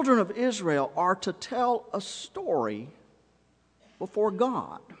the children of Israel are to tell a story before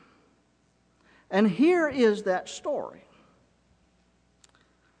God. And here is that story.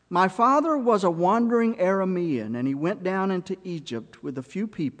 My father was a wandering Aramean, and he went down into Egypt with a few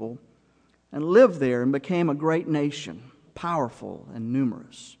people and lived there and became a great nation, powerful and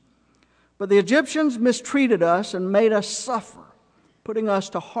numerous. But the Egyptians mistreated us and made us suffer, putting us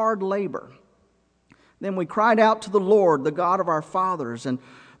to hard labor. Then we cried out to the Lord, the God of our fathers, and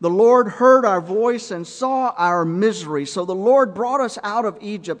the Lord heard our voice and saw our misery. So the Lord brought us out of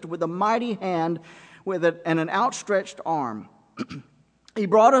Egypt with a mighty hand and an outstretched arm. He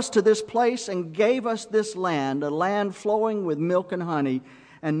brought us to this place and gave us this land, a land flowing with milk and honey.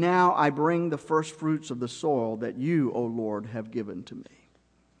 And now I bring the first fruits of the soil that you, O Lord, have given to me.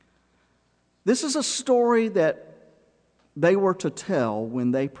 This is a story that they were to tell when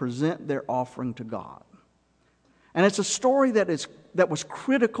they present their offering to God. And it's a story that was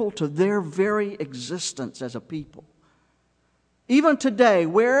critical to their very existence as a people. Even today,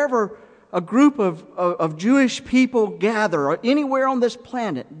 wherever a group of Jewish people gather, or anywhere on this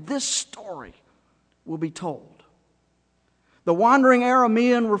planet, this story will be told. The wandering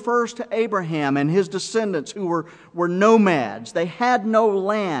Aramean refers to Abraham and his descendants who were nomads. They had no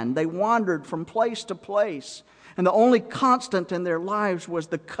land. They wandered from place to place. And the only constant in their lives was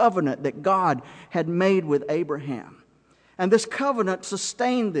the covenant that God had made with Abraham. And this covenant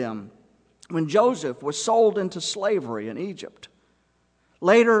sustained them when Joseph was sold into slavery in Egypt.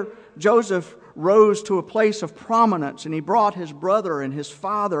 Later, Joseph rose to a place of prominence, and he brought his brothers and his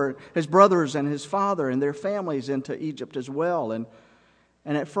father and their families into Egypt as well. And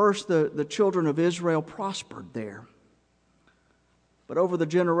at first, the children of Israel prospered there. But over the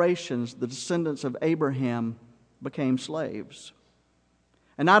generations, the descendants of Abraham became slaves.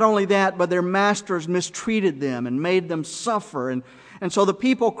 And not only that, but their masters mistreated them and made them suffer. And so the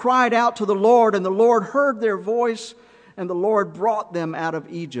people cried out to the Lord, and the Lord heard their voice, and the Lord brought them out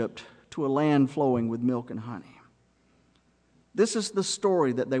of Egypt to a land flowing with milk and honey. This is the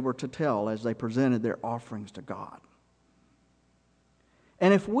story that they were to tell as they presented their offerings to God.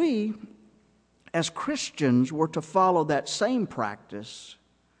 And if we, as Christians, were to follow that same practice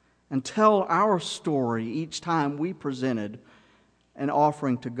and tell our story each time we presented an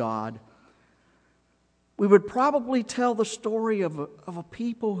offering to God, we would probably tell the story of a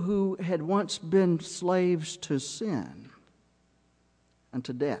people who had once been slaves to sin and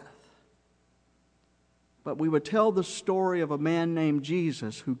to death. But we would tell the story of a man named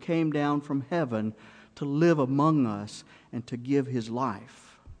Jesus who came down from heaven to live among us and to give his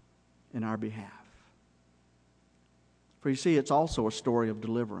life in our behalf. For you see, it's also a story of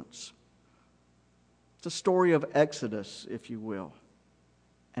deliverance. It's a story of Exodus, if you will.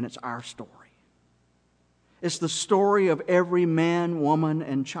 And it's our story. It's the story of every man, woman,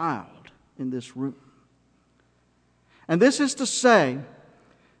 and child in this room. And this is to say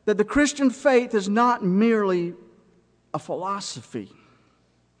that the Christian faith is not merely a philosophy.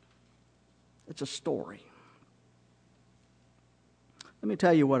 It's a story. Let me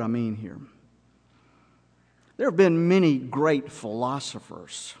tell you what I mean here. There have been many great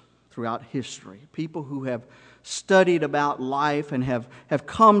philosophers throughout history, people who have studied about life and have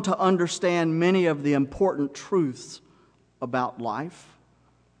come to understand many of the important truths about life.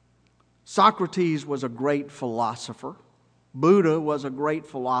 Socrates was a great philosopher. Buddha was a great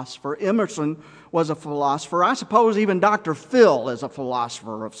philosopher. Emerson was a philosopher. I suppose even Dr. Phil is a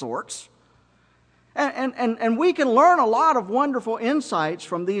philosopher of sorts. And we can learn a lot of wonderful insights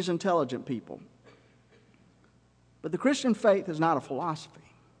from these intelligent people. But the Christian faith is not a philosophy.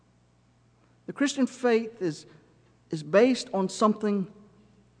 The Christian faith is based on something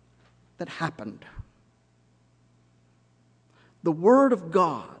that happened. the Word of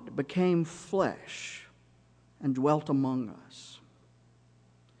God became flesh and dwelt among us.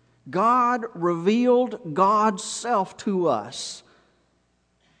 God revealed God's self to us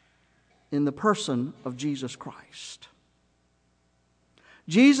in the person of Jesus Christ.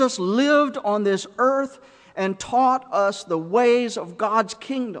 Jesus lived on this earth and taught us the ways of God's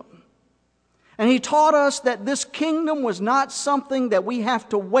kingdom. And He taught us that this kingdom was not something that we have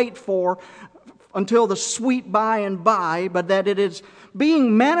to wait for until the sweet by and by, but that it is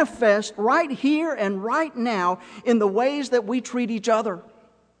being manifest right here and right now in the ways that we treat each other,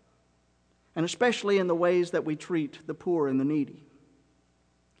 and especially in the ways that we treat the poor and the needy.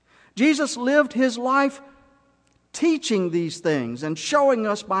 Jesus lived His life teaching these things and showing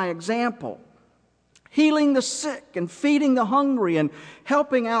us by example, healing the sick and feeding the hungry and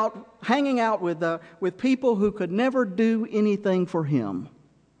hanging out with people who could never do anything for Him,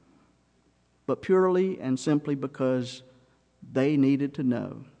 but purely and simply because they needed to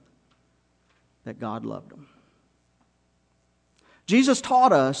know that God loved them. Jesus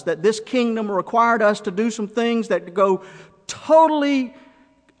taught us that this kingdom required us to do some things that go totally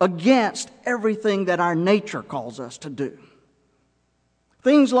against everything that our nature calls us to do.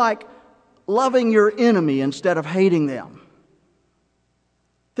 Things like loving your enemy instead of hating them.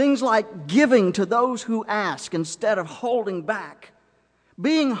 Things like giving to those who ask instead of holding back.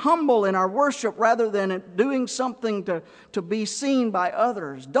 Being humble in our worship rather than doing something to be seen by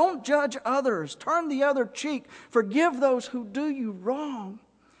others. Don't judge others. Turn the other cheek. Forgive those who do you wrong.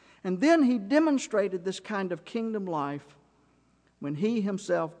 And then He demonstrated this kind of kingdom life when He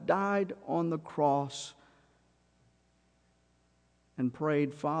Himself died on the cross and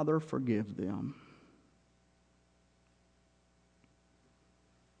prayed, "Father, forgive them."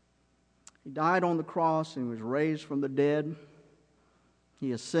 He died on the cross and was raised from the dead.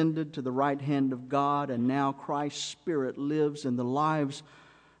 He ascended to the right hand of God, and now Christ's Spirit lives in the lives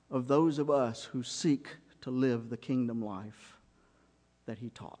of those of us who seek to live the kingdom life that He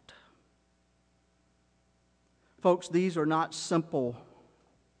taught. Folks, these are not simple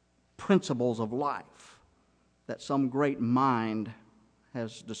principles of life that some great mind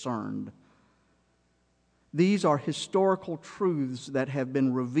has discerned. These are historical truths that have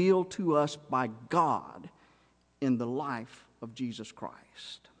been revealed to us by God in the life of Jesus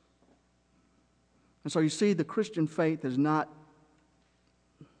Christ. And so you see, the Christian faith is not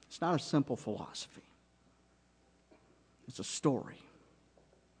a simple philosophy. It's a story.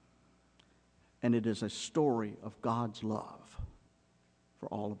 And it is a story of God's love for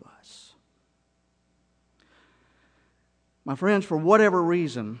all of us. My friends, for whatever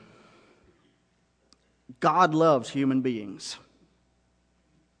reason, God loves human beings.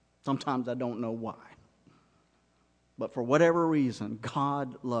 Sometimes I don't know why. But for whatever reason,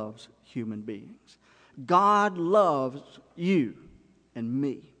 God loves human beings. God loves you and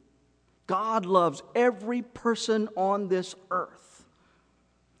me. God loves every person on this earth.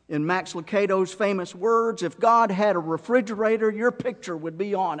 In Max Lucado's famous words, if God had a refrigerator, your picture would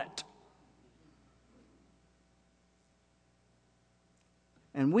be on it.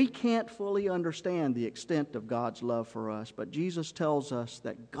 And we can't fully understand the extent of God's love for us, but Jesus tells us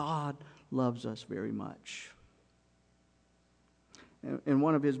that God loves us very much. In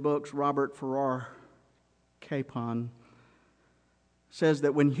one of his books, Robert Farrar Capon says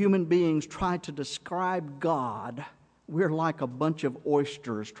that when human beings try to describe God, we're like a bunch of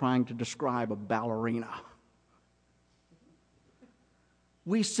oysters trying to describe a ballerina.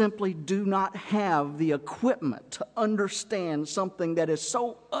 We simply do not have the equipment to understand something that is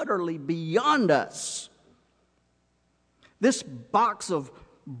so utterly beyond us. This box of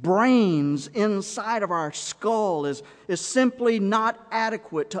brains inside of our skull is simply not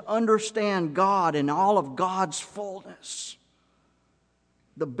adequate to understand God in all of God's fullness.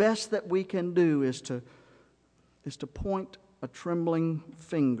 The best that we can do is to point a trembling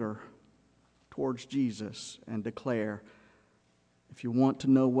finger towards Jesus and declare, if you want to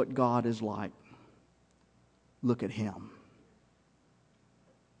know what God is like, look at Him.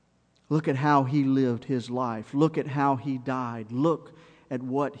 Look at how He lived His life. Look at how He died. Look at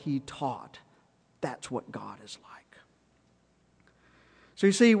what He taught. That's what God is like. So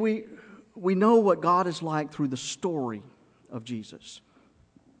you see, we know what God is like through the story of Jesus.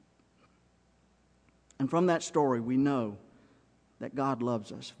 And from that story, we know that God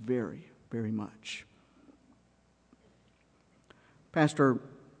loves us very, very much. Pastor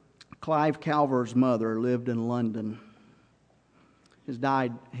Clive Calver's mother lived in London. His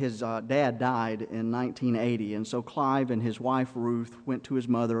dad died in 1980, and so Clive and his wife Ruth went to his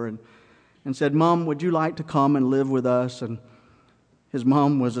mother and said, "Mom, would you like to come and live with us?" And his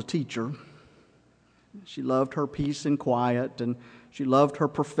mom was a teacher, She loved her peace and quiet, and she loved her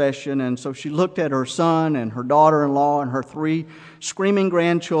profession, and so she looked at her son and her daughter-in-law and her 3 screaming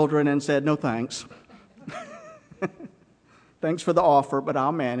grandchildren and said, "No thanks. Thanks for the offer, but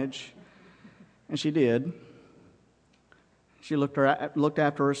I'll manage." And she did. She looked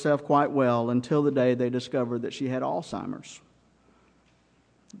after herself quite well until the day they discovered that she had Alzheimer's.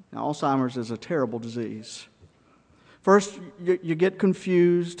 Now, Alzheimer's is a terrible disease. First, you get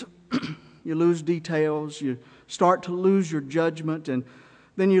confused. You lose details. You start to lose your judgment. And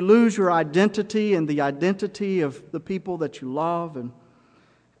then you lose your identity and the identity of the people that you love. And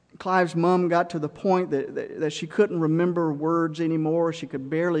Clive's mom got to the point that she couldn't remember words anymore. She could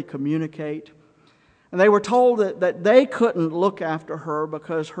barely communicate. And they were told that they couldn't look after her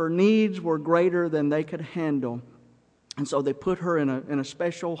because her needs were greater than they could handle. And so they put her in a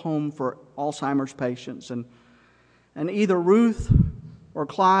special home for Alzheimer's patients. And either Ruth or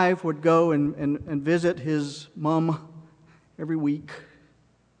Clive would go and visit his mom every week.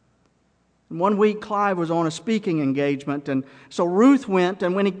 And one week, Clive was on a speaking engagement, and so Ruth went,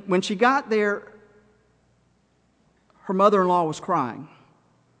 and when she got there, her mother-in-law was crying.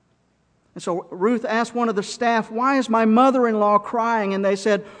 And so Ruth asked one of the staff, "Why is my mother-in-law crying?" And they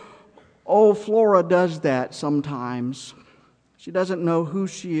said, "Oh, Flora does that sometimes. She doesn't know who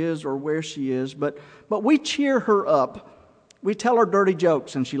she is or where she is, but we cheer her up. We tell her dirty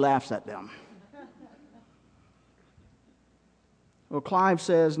jokes and she laughs at them." Well, Clive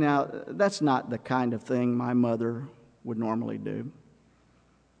says, "Now, that's not the kind of thing my mother would normally do."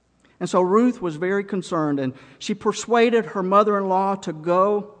 And so Ruth was very concerned, and she persuaded her mother-in-law to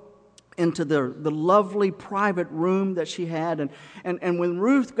go into the lovely private room that she had. And when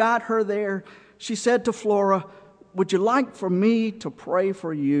Ruth got her there, she said to Flora, "Would you like for me to pray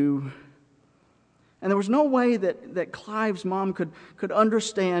for you?" And there was no way that Clive's mom could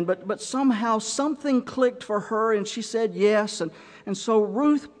understand, but somehow something clicked for her, and she said yes. And so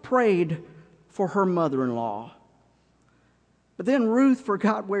Ruth prayed for her mother-in-law. But then Ruth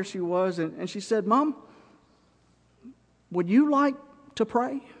forgot where she was, and she said, "Mom, would you like to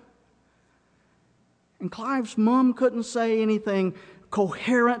pray?" And Clive's mom couldn't say anything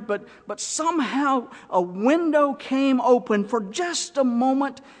coherent, but somehow a window came open for just a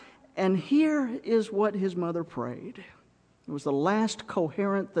moment, and here is what his mother prayed. It was the last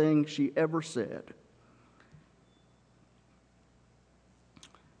coherent thing she ever said.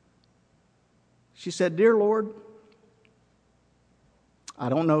 She said, "Dear Lord, I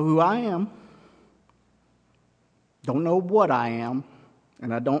don't know who I am, don't know what I am,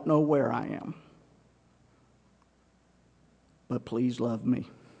 and I don't know where I am. But please love me."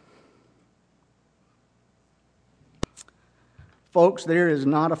 Folks, there is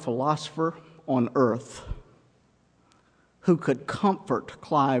not a philosopher on earth who could comfort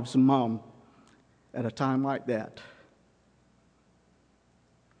Clive's mom at a time like that.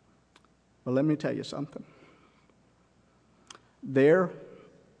 But let me tell you something. There,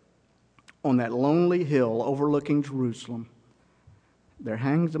 on that lonely hill overlooking Jerusalem, there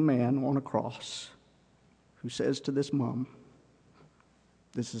hangs a man on a cross who says to this mom,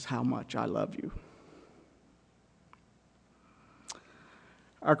 "This is how much I love you."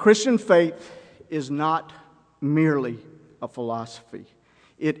 Our Christian faith is not merely a philosophy.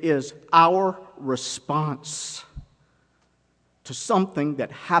 It is our response to something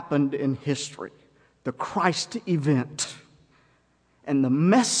that happened in history, the Christ event. And the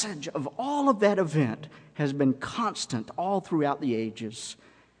message of all of that event has been constant all throughout the ages.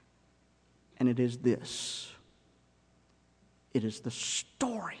 And it is this. It is the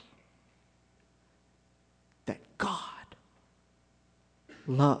story that God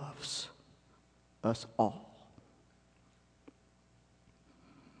loves us all.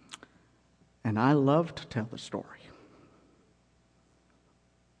 And I love to tell the story.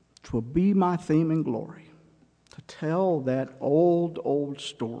 It will be my theme and glory to tell that old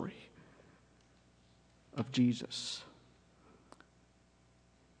story of Jesus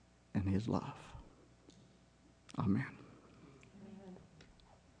and his love. Amen.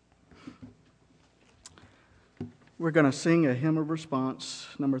 We're going to sing a hymn of response,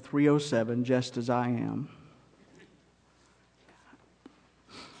 number 307, "Just As I Am."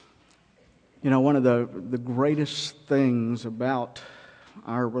 You know, one of the greatest things about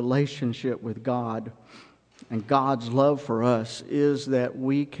our relationship with God and God's love for us is that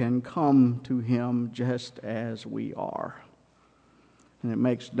we can come to Him just as we are. And it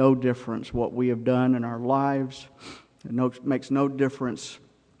makes no difference what we have done in our lives. It makes no difference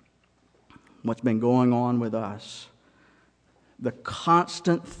what's been going on with us. The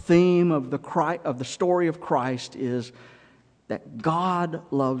constant theme of the story of Christ is that God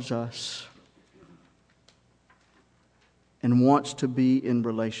loves us and wants to be in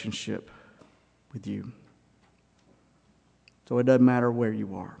relationship with you. So it doesn't matter where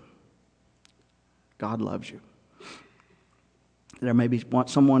you are. God loves you. There may be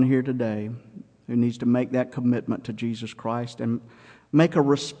someone here today who needs to make that commitment to Jesus Christ and make a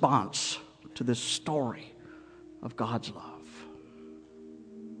response to this story of God's love.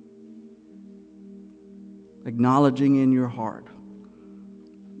 Acknowledging in your heart,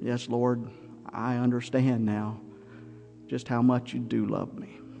 yes, Lord, I understand now just how much you do love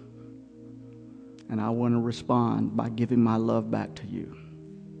me. And I want to respond by giving my love back to you.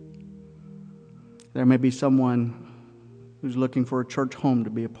 There may be someone who's looking for a church home to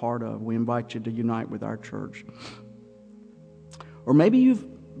be a part of. We invite you to unite with our church. Or maybe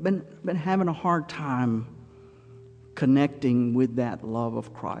you've been having a hard time connecting with that love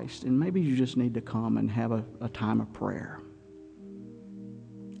of Christ, and maybe you just need to come and have a time of prayer.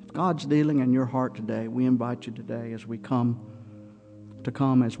 If God's dealing in your heart today, we invite you today as we come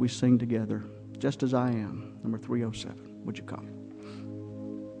as we sing together, Just As I Am, number 307. Would you come?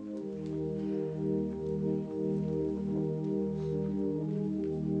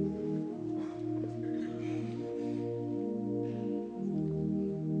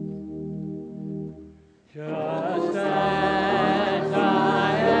 Just as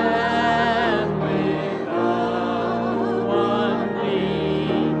I am without one plea,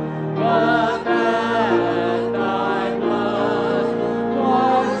 but that thy blood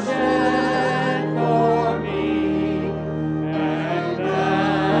was shed for me, and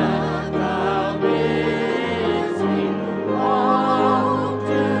that thou bidst me come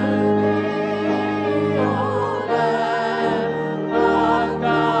to thee, O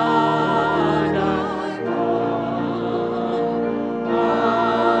Lamb of God, I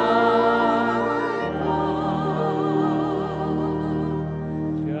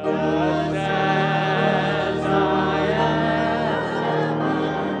just as I am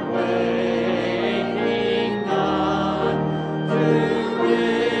waiting on to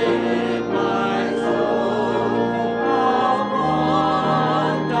rid my soul of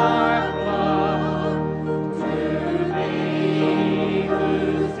one dark cloud, to thee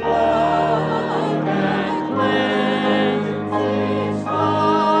whose love and cleansing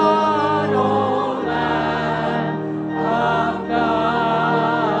flood, O Lamb of God, I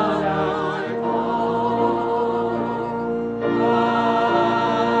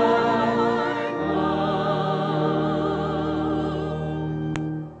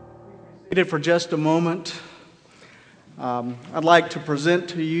Seated for just a moment. I'd like to present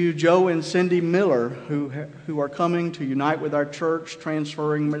to you Joe and Cindy Miller, who are coming to unite with our church,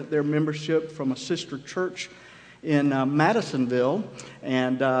 transferring their membership from a sister church in Madisonville.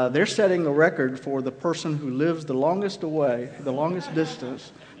 And they're setting the record for the person who lives the longest away, the longest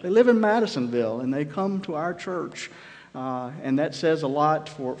distance. They live in Madisonville, and they come to our church. And that says a lot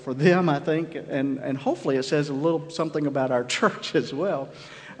for them, I think, and hopefully it says a little something about our church as well.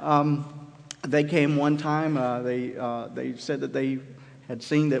 They came one time, they said that they had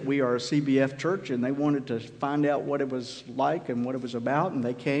seen that we are a CBF church, and they wanted to find out what it was like and what it was about, and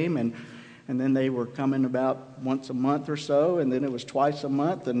they came, and then they were coming about once a month or so, and then it was twice a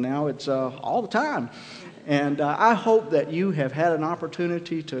month, and now it's all the time. And I hope that you have had an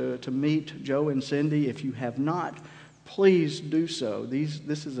opportunity to meet Joe and Cindy. If you have not, please do so.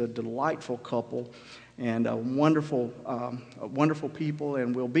 This is a delightful couple and a wonderful people,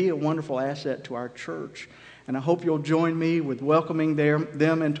 and will be a wonderful asset to our church. And I hope you'll join me with welcoming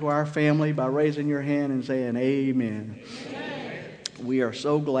them into our family by raising your hand and saying amen. Amen. We are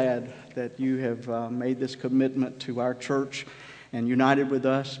so glad that you have made this commitment to our church and united with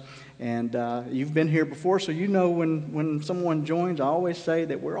us. And you've been here before, so you know when someone joins, I always say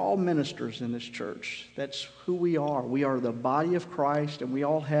that we're all ministers in this church. That's who we are. We are the body of Christ, and we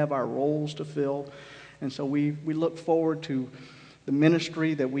all have our roles to fill. And so we look forward to the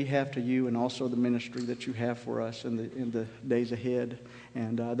ministry that we have to you, and also the ministry that you have for us in the days ahead.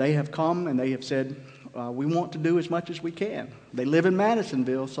 And they have come and they have said, we want to do as much as we can. They live in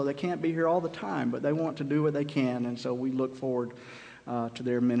Madisonville, so they can't be here all the time, but they want to do what they can. And so we look forward to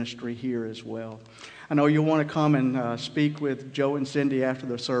their ministry here as well. I know you'll want to come and speak with Joe and Cindy after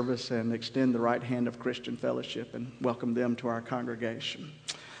the service and extend the right hand of Christian fellowship and welcome them to our congregation.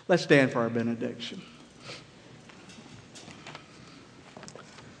 Let's stand for our benediction.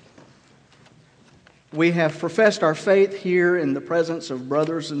 We have professed our faith here in the presence of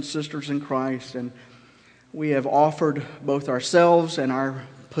brothers and sisters in Christ, and we have offered both ourselves and our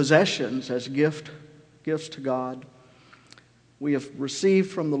possessions as gifts to God. We have received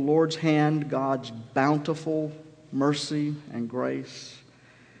from the Lord's hand God's bountiful mercy and grace.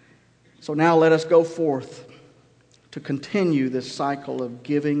 So now let us go forth to continue this cycle of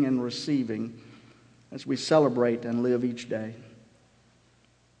giving and receiving as we celebrate and live each day.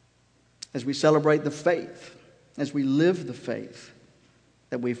 As we celebrate the faith, as we live the faith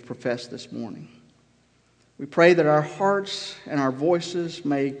that we've professed this morning. We pray that our hearts and our voices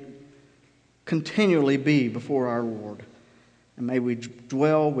may continually be before our Lord, and may we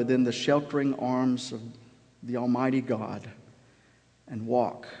dwell within the sheltering arms of the Almighty God and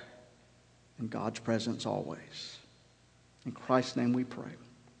walk in God's presence always. In Christ's name we pray.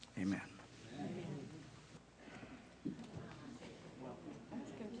 Amen. Let's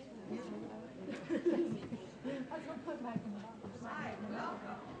go.